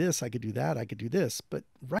could do this, I could do that, I could do this. But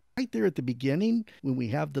right there at the beginning, when we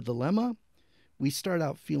have the dilemma, we start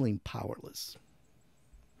out feeling powerless.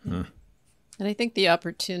 And I think the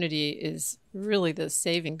opportunity is really the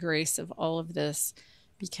saving grace of all of this,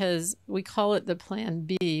 because we call it the plan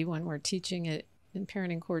B when we're teaching it in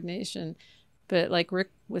parenting coordination. But like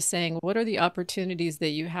Rick was saying, what are the opportunities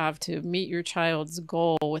that you have to meet your child's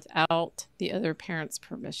goal without the other parent's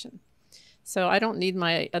permission? So I don't need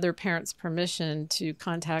my other parent's permission to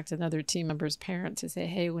contact another team member's parent to say,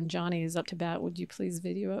 hey, when Johnny is up to bat, would you please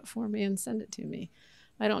video it for me and send it to me?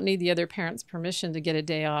 I don't need the other parent's permission to get a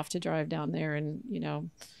day off to drive down there and,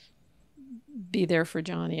 be there for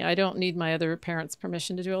Johnny. I don't need my other parent's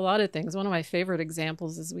permission to do a lot of things. One of my favorite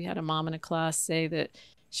examples is we had a mom in a class say that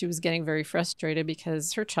she was getting very frustrated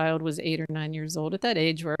because her child was 8 or 9 years old, at that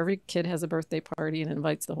age where every kid has a birthday party and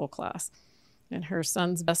invites the whole class. And her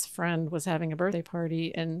son's best friend was having a birthday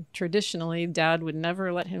party, and traditionally dad would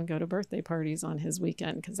never let him go to birthday parties on his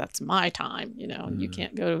weekend because that's my time, and you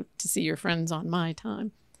can't go to see your friends on my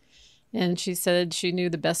time. And she said she knew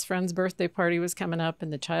the best friend's birthday party was coming up,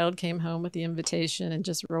 and the child came home with the invitation and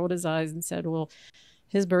just rolled his eyes and said, well,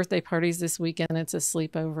 his birthday party's this weekend. It's a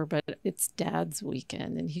sleepover, but it's dad's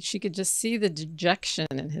weekend. And she could just see the dejection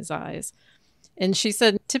in his eyes. And she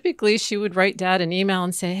said, typically she would write dad an email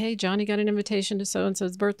and say, hey, Johnny got an invitation to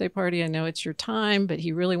so-and-so's birthday party. I know it's your time, but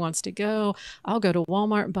he really wants to go. I'll go to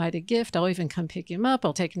Walmart and buy the gift. I'll even come pick him up.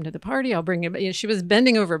 I'll take him to the party. I'll bring him. She was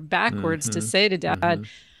bending over backwards to say to dad,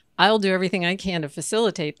 I'll do everything I can to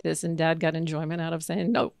facilitate this. And dad got enjoyment out of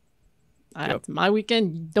saying, no, it's my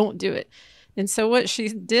weekend. Don't do it. And so what she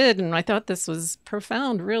did, and I thought this was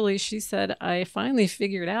profound, really, she said, I finally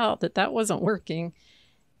figured out that wasn't working.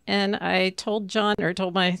 And I told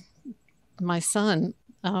my son,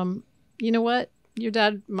 you know what? Your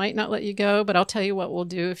dad might not let you go, but I'll tell you what we'll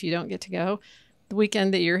do if you don't get to go. The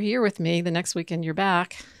weekend that you're here with me, the next weekend you're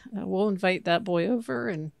back, we'll invite that boy over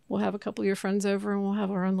and we'll have a couple of your friends over and we'll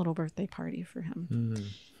have our own little birthday party for him.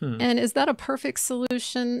 And is that a perfect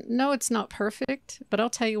solution? No, it's not perfect, but I'll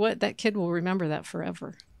tell you what, that kid will remember that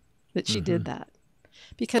forever, that she did that.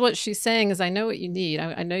 Because what she's saying is, I know what you need.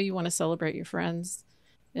 I know you want to celebrate your friends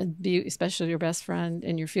and be especially your best friend,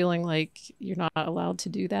 and you're feeling like you're not allowed to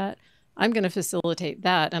do that. I'm going to facilitate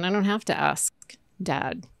that, and I don't have to ask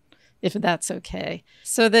dad if that's okay.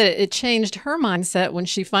 So that it changed her mindset when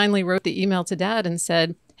she finally wrote the email to dad and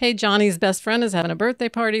said, hey, Johnny's best friend is having a birthday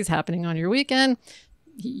party. It's happening on your weekend.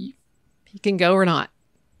 He can go or not.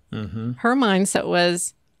 Her mindset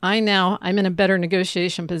was, I'm in a better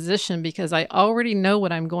negotiation position because I already know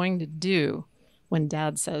what I'm going to do when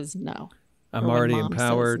dad says no. I'm already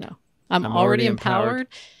empowered. No. I'm already empowered.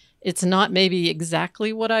 It's not maybe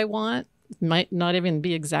exactly what I want. It might not even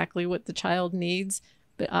be exactly what the child needs,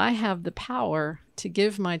 but I have the power to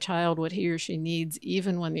give my child what he or she needs,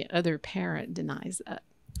 even when the other parent denies that.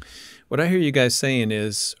 What I hear you guys saying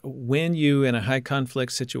is when you in a high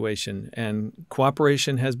conflict situation and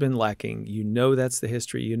cooperation has been lacking, you know that's the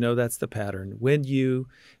history, you know that's the pattern. When you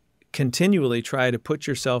continually try to put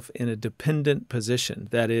yourself in a dependent position,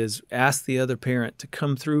 that is, ask the other parent to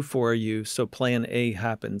come through for you so plan A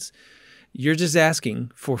happens, you're just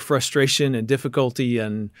asking for frustration and difficulty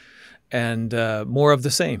and more of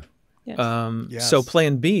the same. Yes. So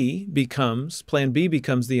plan B becomes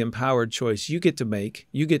the empowered choice you get to make,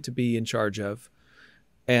 you get to be in charge of,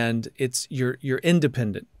 and it's you're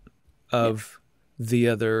independent of the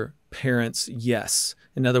other parent's yes.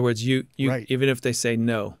 In other words, you Right. even if they say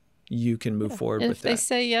no, you can move forward And with if that. they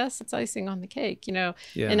say yes, it's icing on the cake, you know.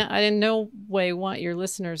 Yeah. And I in no way want your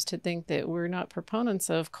listeners to think that we're not proponents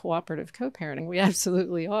of cooperative co-parenting. We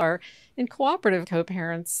absolutely are. And cooperative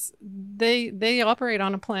co-parents, they operate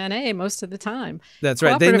on a plan A most of the time. That's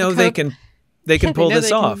right. They know they can pull know this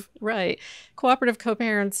they can- off. Right. Cooperative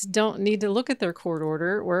co-parents don't need to look at their court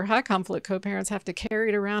order, where high conflict co-parents have to carry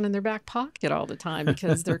it around in their back pocket all the time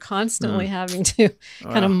because they're constantly having to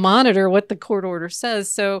kind of monitor what the court order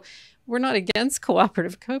says. So we're not against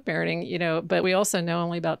cooperative co-parenting, you know, but we also know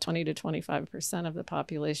only about 20 to 25% of the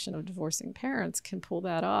population of divorcing parents can pull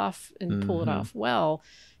that off and pull it off well.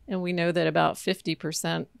 And we know that about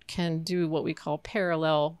 50% can do what we call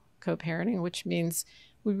parallel co-parenting, which means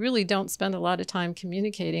we really don't spend a lot of time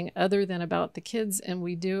communicating other than about the kids, and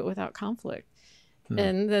we do it without conflict.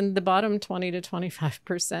 And then the bottom 20 to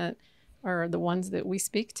 25% are the ones that we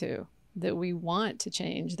speak to, that we want to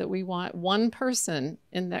change, that we want one person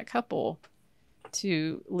in that couple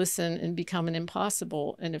to listen and become an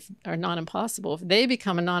impossible, or non-impossible. If they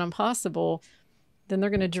become a non-impossible, then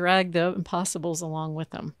they're going to drag the impossibles along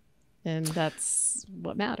with them. And that's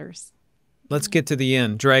what matters. Let's get to the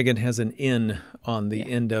end. Dragon has an N on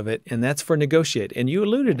the end of it, and that's for negotiate. And you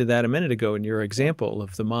alluded to that a minute ago in your example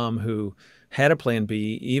of the mom who had a plan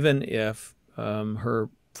B, even if her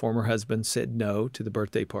former husband said no to the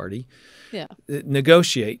birthday party. Yeah.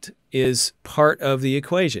 Negotiate is part of the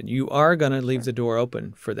equation. You are going to leave the door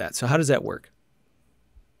open for that. So how does that work?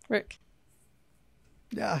 Rick?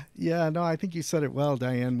 Yeah, no, I think you said it well,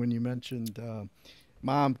 Diane, when you mentioned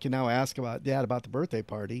mom can now ask dad about the birthday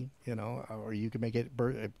party, you know, or you can make it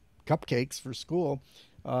cupcakes for school.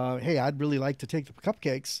 Hey, I'd really like to take the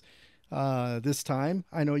cupcakes this time.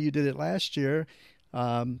 I know you did it last year.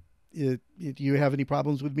 Do you have any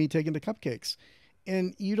problems with me taking the cupcakes?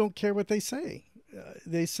 And you don't care what they say.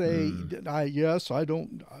 They say, yes, I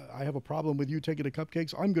don't. I have a problem with you taking the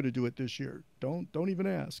cupcakes. I'm going to do it this year. Don't even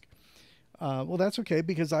ask. Well, that's okay,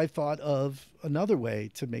 because I thought of another way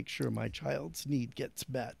to make sure my child's need gets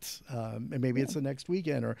met. And maybe it's the next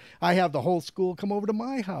weekend, or I have the whole school come over to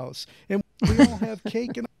my house and we all have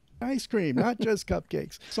cake and ice cream, not just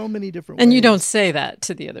cupcakes. So many different ways. And you don't say that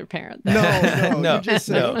to the other parent. No. You just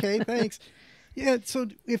say, okay, thanks. Yeah, so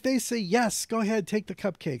if they say yes, go ahead, take the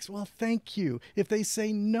cupcakes. Well, thank you. If they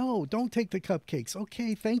say no, don't take the cupcakes.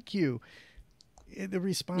 Okay, thank you. The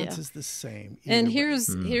response is the same. And here's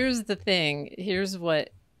the thing. Here's what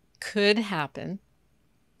could happen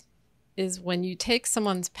is when you take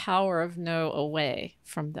someone's power of no away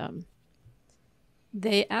from them,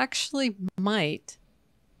 they actually might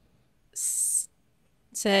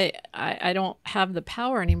say, I don't have the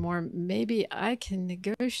power anymore. Maybe I can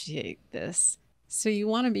negotiate this. So you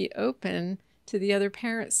want to be open to the other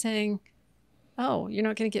parent saying, oh, you're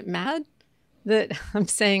not going to get mad that I'm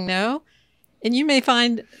saying no? And you may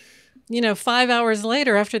find, 5 hours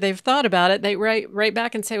later after they've thought about it, they write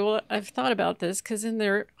back and say, well, I've thought about this, because in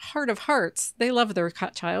their heart of hearts, they love their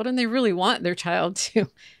child and they really want their child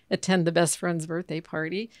to attend the best friend's birthday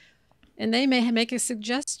party. And they may make a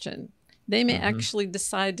suggestion. They may actually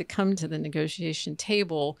decide to come to the negotiation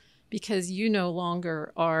table because you no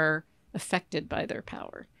longer are affected by their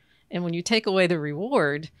power. And when you take away the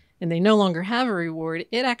reward, and they no longer have a reward,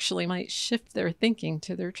 it actually might shift their thinking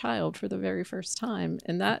to their child for the very first time.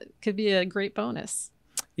 And that could be a great bonus.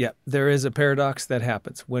 Yeah, there is a paradox that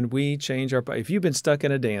happens when we change if you've been stuck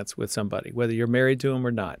in a dance with somebody, whether you're married to them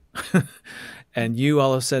or not, and you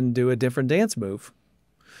all of a sudden do a different dance move,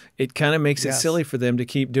 it kind of makes it silly for them to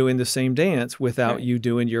keep doing the same dance without you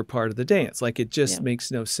doing your part of the dance. Like it just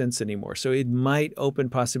makes no sense anymore. So it might open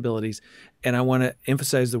possibilities. And I want to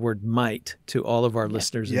emphasize the word might to all of our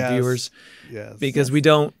listeners and viewers, because we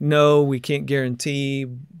don't know, we can't guarantee,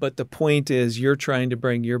 but the point is you're trying to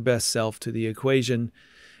bring your best self to the equation.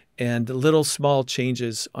 And little small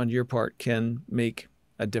changes on your part can make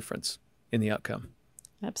a difference in the outcome.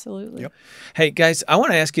 Absolutely. Yep. Hey, guys, I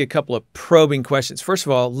want to ask you a couple of probing questions. First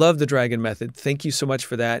of all, love the dragon method. Thank you so much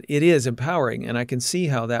for that. It is empowering, and I can see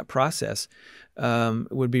how that process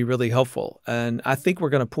would be really helpful. And I think we're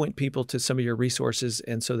going to point people to some of your resources,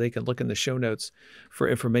 and so they can look in the show notes for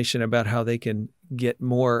information about how they can get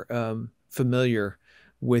more familiar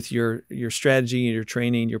with your strategy and your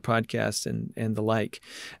training, your podcast, and the like.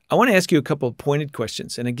 I want to ask you a couple of pointed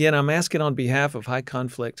questions. And again, I'm asking on behalf of high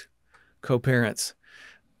conflict co-parents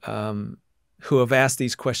who have asked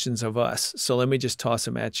these questions of us. So let me just toss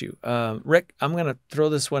them at you. Rick, I'm going to throw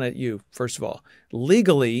this one at you. First of all,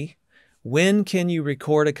 legally, when can you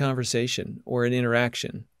record a conversation or an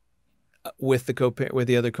interaction with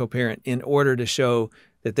the other co-parent in order to show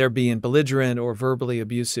that they're being belligerent or verbally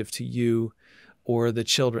abusive to you or the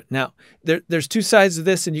children? Now, there's two sides of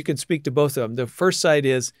this, and you can speak to both of them. The first side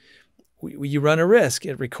is you run a risk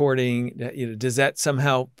at recording. Does that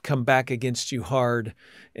somehow come back against you hard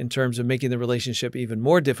in terms of making the relationship even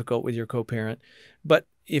more difficult with your co-parent? But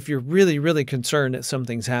if you're really, really concerned that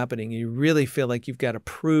something's happening, you really feel like you've got to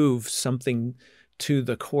prove something to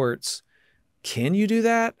the courts, can you do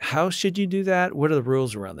that? How should you do that? What are the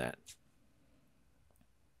rules around that?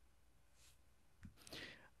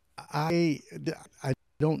 I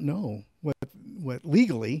don't know what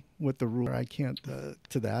legally what the rule. I can't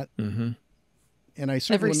to that. Mm-hmm. And I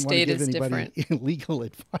certainly wouldn't want to give anybody legal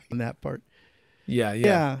advice on that part.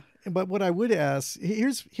 Yeah. But what I would ask,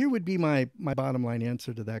 here would be my bottom line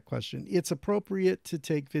answer to that question. It's appropriate to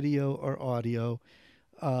take video or audio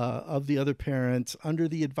of the other parents under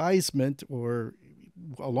the advisement or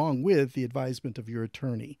along with the advisement of your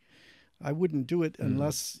attorney. I wouldn't do it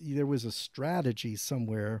unless there was a strategy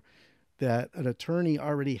somewhere that an attorney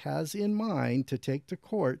already has in mind to take to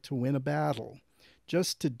court to win a battle.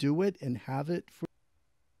 Just to do it and have it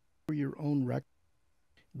for your own record.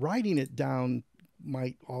 Writing it down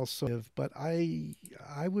might also give, but I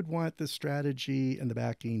would want the strategy and the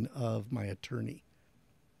backing of my attorney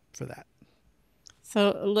for that.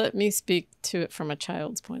 So let me speak to it from a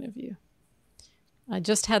child's point of view. I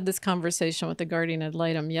just had this conversation with the guardian ad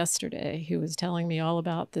litem yesterday who was telling me all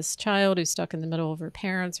about this child who's stuck in the middle of her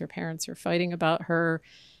parents. Her parents are fighting about her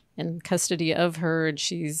and custody of her, and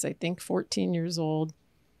she's, I think, 14 years old.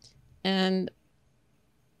 And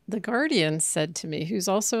the guardian said to me, who's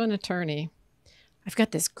also an attorney, I've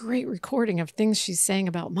got this great recording of things she's saying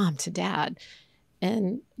about mom to dad.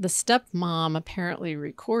 And the stepmom apparently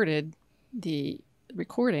recorded the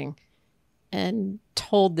recording and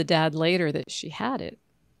told the dad later that she had it.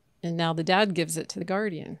 And now the dad gives it to the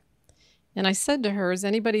guardian. And I said to her, is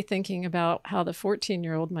anybody thinking about how the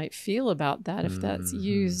 14-year-old might feel about that if that's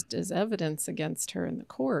used as evidence against her in the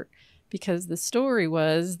court? Because the story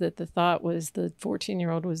was that the thought was the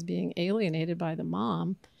 14-year-old was being alienated by the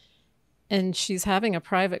mom. And she's having a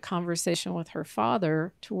private conversation with her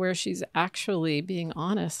father to where she's actually being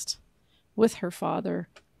honest with her father.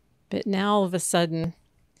 But now all of a sudden,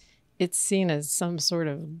 it's seen as some sort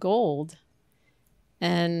of gold.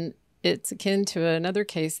 And it's akin to another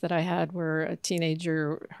case that I had where a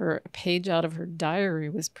teenager, a page out of her diary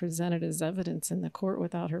was presented as evidence in the court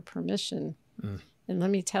without her permission. And let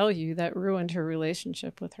me tell you, that ruined her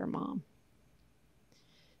relationship with her mom.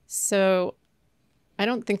 So I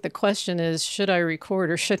don't think the question is, should I record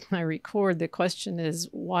or shouldn't I record? The question is,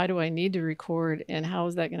 why do I need to record, and how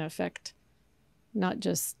is that going to affect not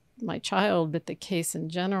just my child, but the case in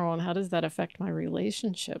general, and how does that affect my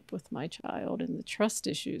relationship with my child and the trust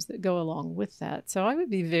issues that go along with that? So I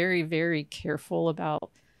would be very, very careful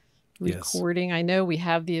about recording. Yes. I know we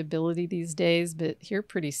have the ability these days, but here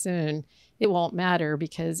pretty soon it won't matter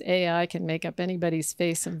because AI can make up anybody's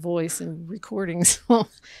face and voice, and recordings won't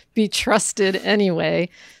be trusted anyway.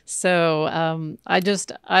 So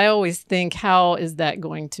I always think, how is that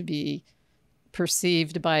going to be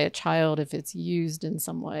perceived by a child if it's used in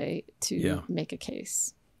some way to make a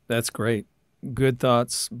case? That's great. Good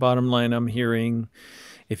thoughts. Bottom line, I'm hearing,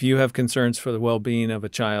 if you have concerns for the well-being of a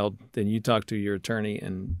child, then you talk to your attorney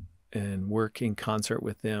and work in concert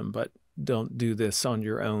with them, but don't do this on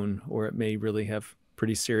your own, or it may really have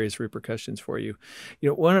pretty serious repercussions for you.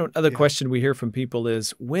 One other question we hear from people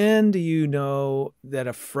is, when do you know that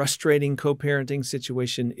a frustrating co-parenting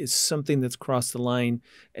situation is something that's crossed the line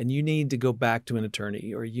and you need to go back to an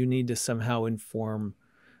attorney, or you need to somehow inform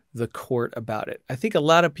the court about it? I think a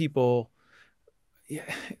lot of people,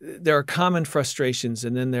 there are common frustrations,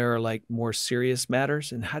 and then there are like more serious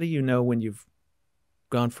matters. And how do you know when you've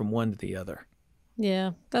gone from one to the other?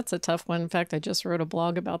 Yeah, that's a tough one. In fact, I just wrote a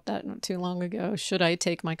blog about that not too long ago. Should I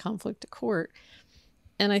take my conflict to court?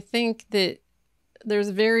 And I think that there's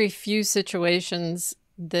very few situations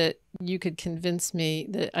that you could convince me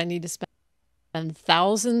that I need to spend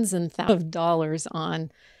thousands and thousands of dollars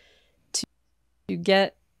on to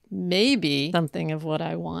get maybe something of what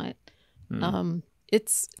I want.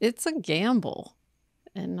 It's a gamble.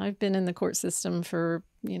 And I've been in the court system for,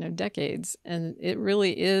 decades, and it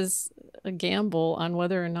really is a gamble on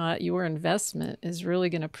whether or not your investment is really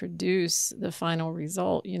going to produce the final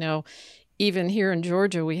result. Even here in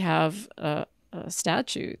Georgia, we have a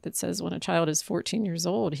statute that says when a child is 14 years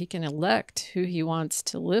old, he can elect who he wants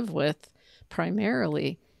to live with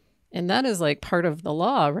primarily. And that is like part of the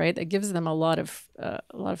law, right? That gives them a lot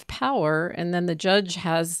of power. And then the judge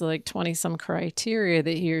has like 20 some criteria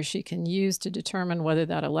that he or she can use to determine whether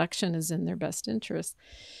that election is in their best interest.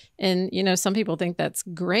 And, some people think that's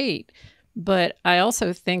great, but I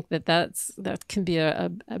also think that that can be a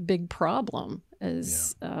big problem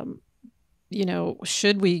as,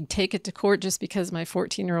 should we take it to court just because my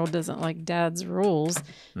 14-year-old doesn't like dad's rules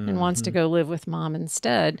and wants to go live with mom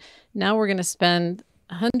instead? Now we're going to spend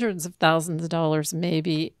hundreds of thousands of dollars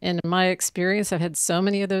maybe. And in my experience, I've had so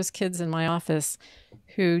many of those kids in my office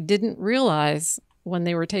who didn't realize when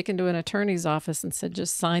they were taken to an attorney's office and said,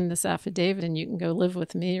 just sign this affidavit and you can go live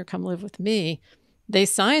with me or come live with me. They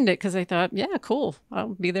signed it because they thought, yeah, cool, I'll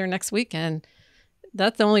be there next weekend.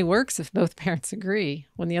 That only works if both parents agree.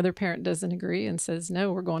 When the other parent doesn't agree and says,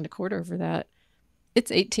 no, we're going to court over that, it's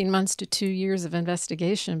 18 months to 2 years of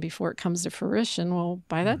investigation before it comes to fruition. Well,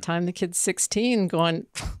 by that time, the kid's 16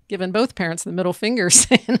 giving both parents the middle finger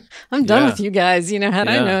saying, I'm done with you guys. Had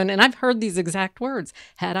I known, and I've heard these exact words,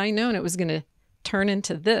 had I known it was going to turn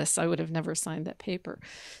into this, I would have never signed that paper.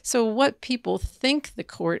 So what people think the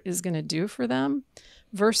court is going to do for them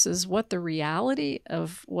versus what the reality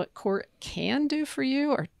of what court can do for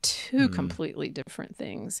you are two completely different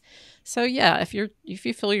things. So yeah, if you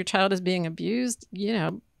feel your child is being abused,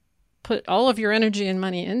 put all of your energy and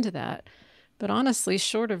money into that. But honestly,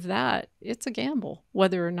 short of that, it's a gamble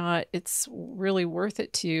whether or not it's really worth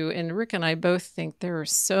it to you. And Rick and I both think there are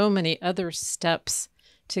so many other steps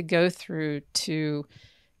to go through to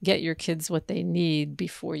get your kids what they need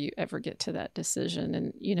before you ever get to that decision.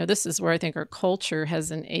 And, this is where I think our culture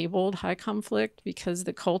has enabled high conflict, because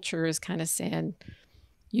the culture is kind of saying,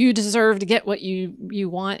 you deserve to get what you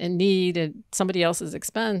want and need at somebody else's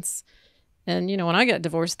expense. And, when I got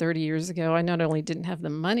divorced 30 years ago, I not only didn't have the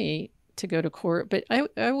money to go to court, but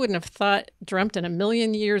I wouldn't have dreamt in a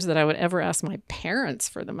million years that I would ever ask my parents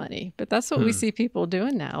for the money. But that's what we see people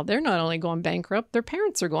doing now. They're not only going bankrupt, their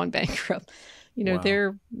parents are going bankrupt. Wow.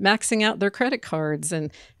 They're maxing out their credit cards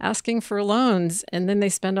and asking for loans, and then they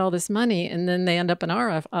spend all this money, and then they end up in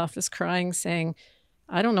our office crying, saying,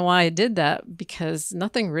 I don't know why I did that, because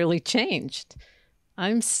nothing really changed.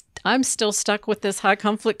 I'm still stuck with this high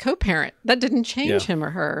conflict co-parent. That didn't change him or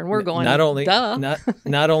her. And we're going, duh.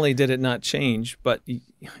 Not only did it not change, but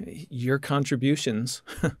your contributions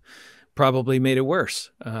probably made it worse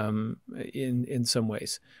in some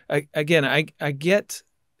ways. I get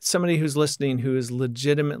somebody who's listening who is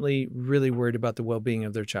legitimately really worried about the well-being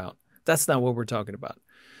of their child. That's not what we're talking about.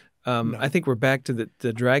 No. I think we're back to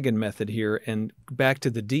the dragon method here and back to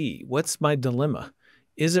the D. What's my dilemma?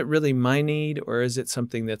 Is it really my need, or is it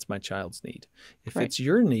something that's my child's need? If it's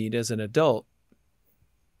your need as an adult,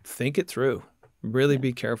 think it through. Really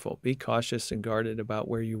be careful. Be cautious and guarded about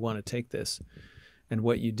where you want to take this and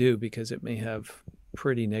what you do, because it may have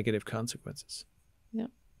pretty negative consequences. Yeah.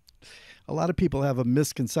 A lot of people have a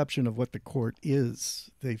misconception of what the court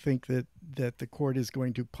is. They think that the court is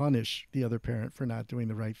going to punish the other parent for not doing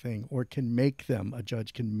the right thing, or a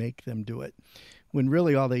judge can make them do it, when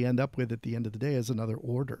really all they end up with at the end of the day is another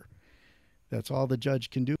order. That's all the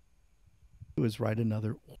judge can do, is write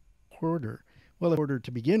another order. Well, an order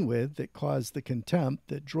to begin with that caused the contempt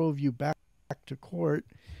that drove you back to court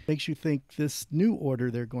makes you think this new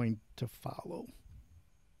order they're going to follow.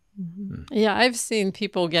 Mm-hmm. Yeah, I've seen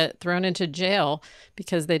people get thrown into jail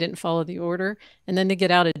because they didn't follow the order, and then they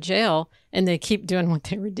get out of jail and they keep doing what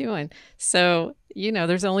they were doing. So,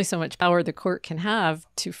 there's only so much power the court can have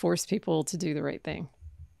to force people to do the right thing.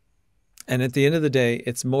 And at the end of the day,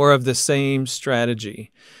 it's more of the same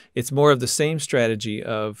strategy. It's more of the same strategy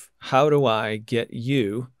of, how do I get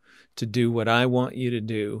you to do what I want you to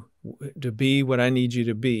do, to be what I need you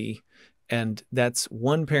to be? And that's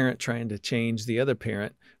one parent trying to change the other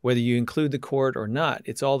parent. Whether you include the court or not,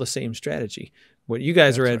 it's all the same strategy. What you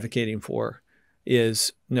guys are advocating for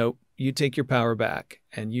is, no, you take your power back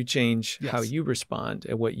and you change how you respond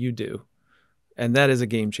and what you do. And that is a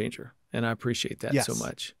game changer. And I appreciate that so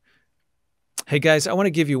much. Hey guys, I want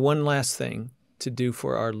to give you one last thing to do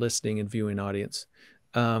for our listening and viewing audience.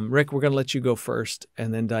 Rick, we're going to let you go first,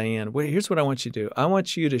 and then Diane. Here's what I want you to do. I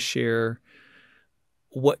want you to share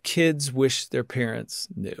what kids wish their parents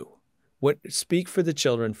knew. Speak for the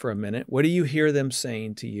children for a minute. What do you hear them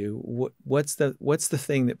saying to you? What's the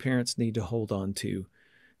thing that parents need to hold on to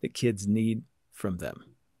that kids need from them?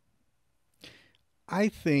 I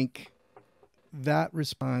think that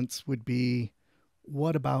response would be,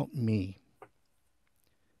 what about me?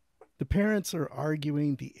 The parents are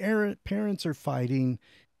arguing, the parents are fighting,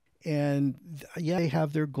 and yeah, they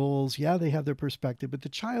have their goals, yeah, they have their perspective, but the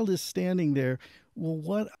child is standing there, well,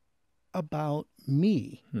 what about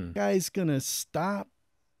me? Guy's gonna stop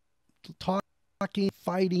talking,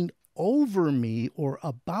 fighting over me or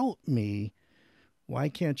about me. Why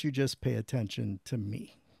can't you just pay attention to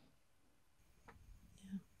me?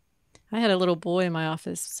 I had a little boy in my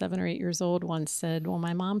office, 7 or 8 years old, once said, well,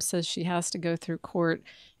 my mom says she has to go through court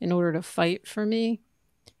in order to fight for me.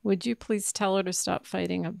 Would you please tell her to stop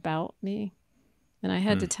fighting about me? And I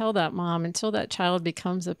had to tell that mom, until that child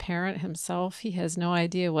becomes a parent himself, he has no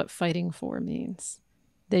idea what fighting for means.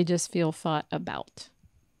 They just feel fought about.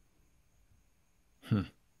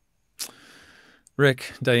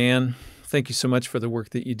 Rick, Diane, thank you so much for the work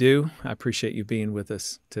that you do. I appreciate you being with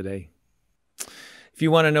us today. If you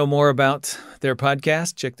want to know more about their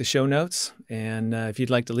podcast, check the show notes. And if you'd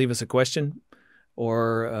like to leave us a question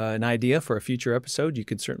or an idea for a future episode, you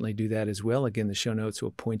could certainly do that as well. Again, the show notes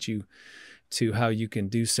will point you to how you can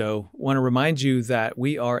do so. I want to remind you that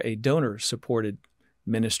we are a donor-supported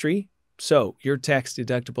ministry, so your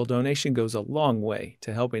tax-deductible donation goes a long way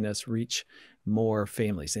to helping us reach more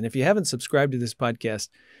families. And if you haven't subscribed to this podcast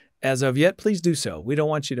as of yet, please do so. We don't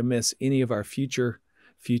want you to miss any of our future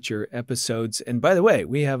episodes. And by the way,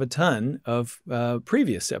 we have a ton of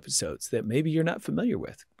previous episodes that maybe you're not familiar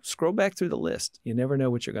with. Scroll back through the list. You never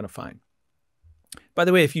know what you're going to find. By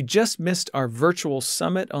the way, if you just missed our virtual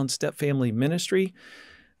summit on Step Family Ministry,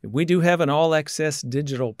 we do have an all-access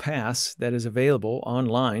digital pass that is available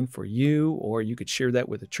online for you, or you could share that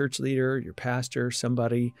with a church leader, your pastor,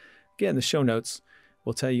 somebody. Again, the show notes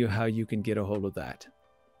will tell you how you can get a hold of that.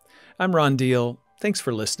 I'm Ron Deal. Thanks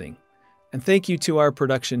for listening. And thank you to our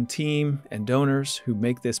production team and donors who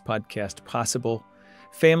make this podcast possible.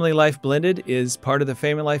 Family Life Blended is part of the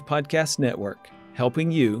Family Life Podcast Network,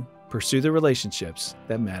 helping you pursue the relationships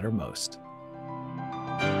that matter most.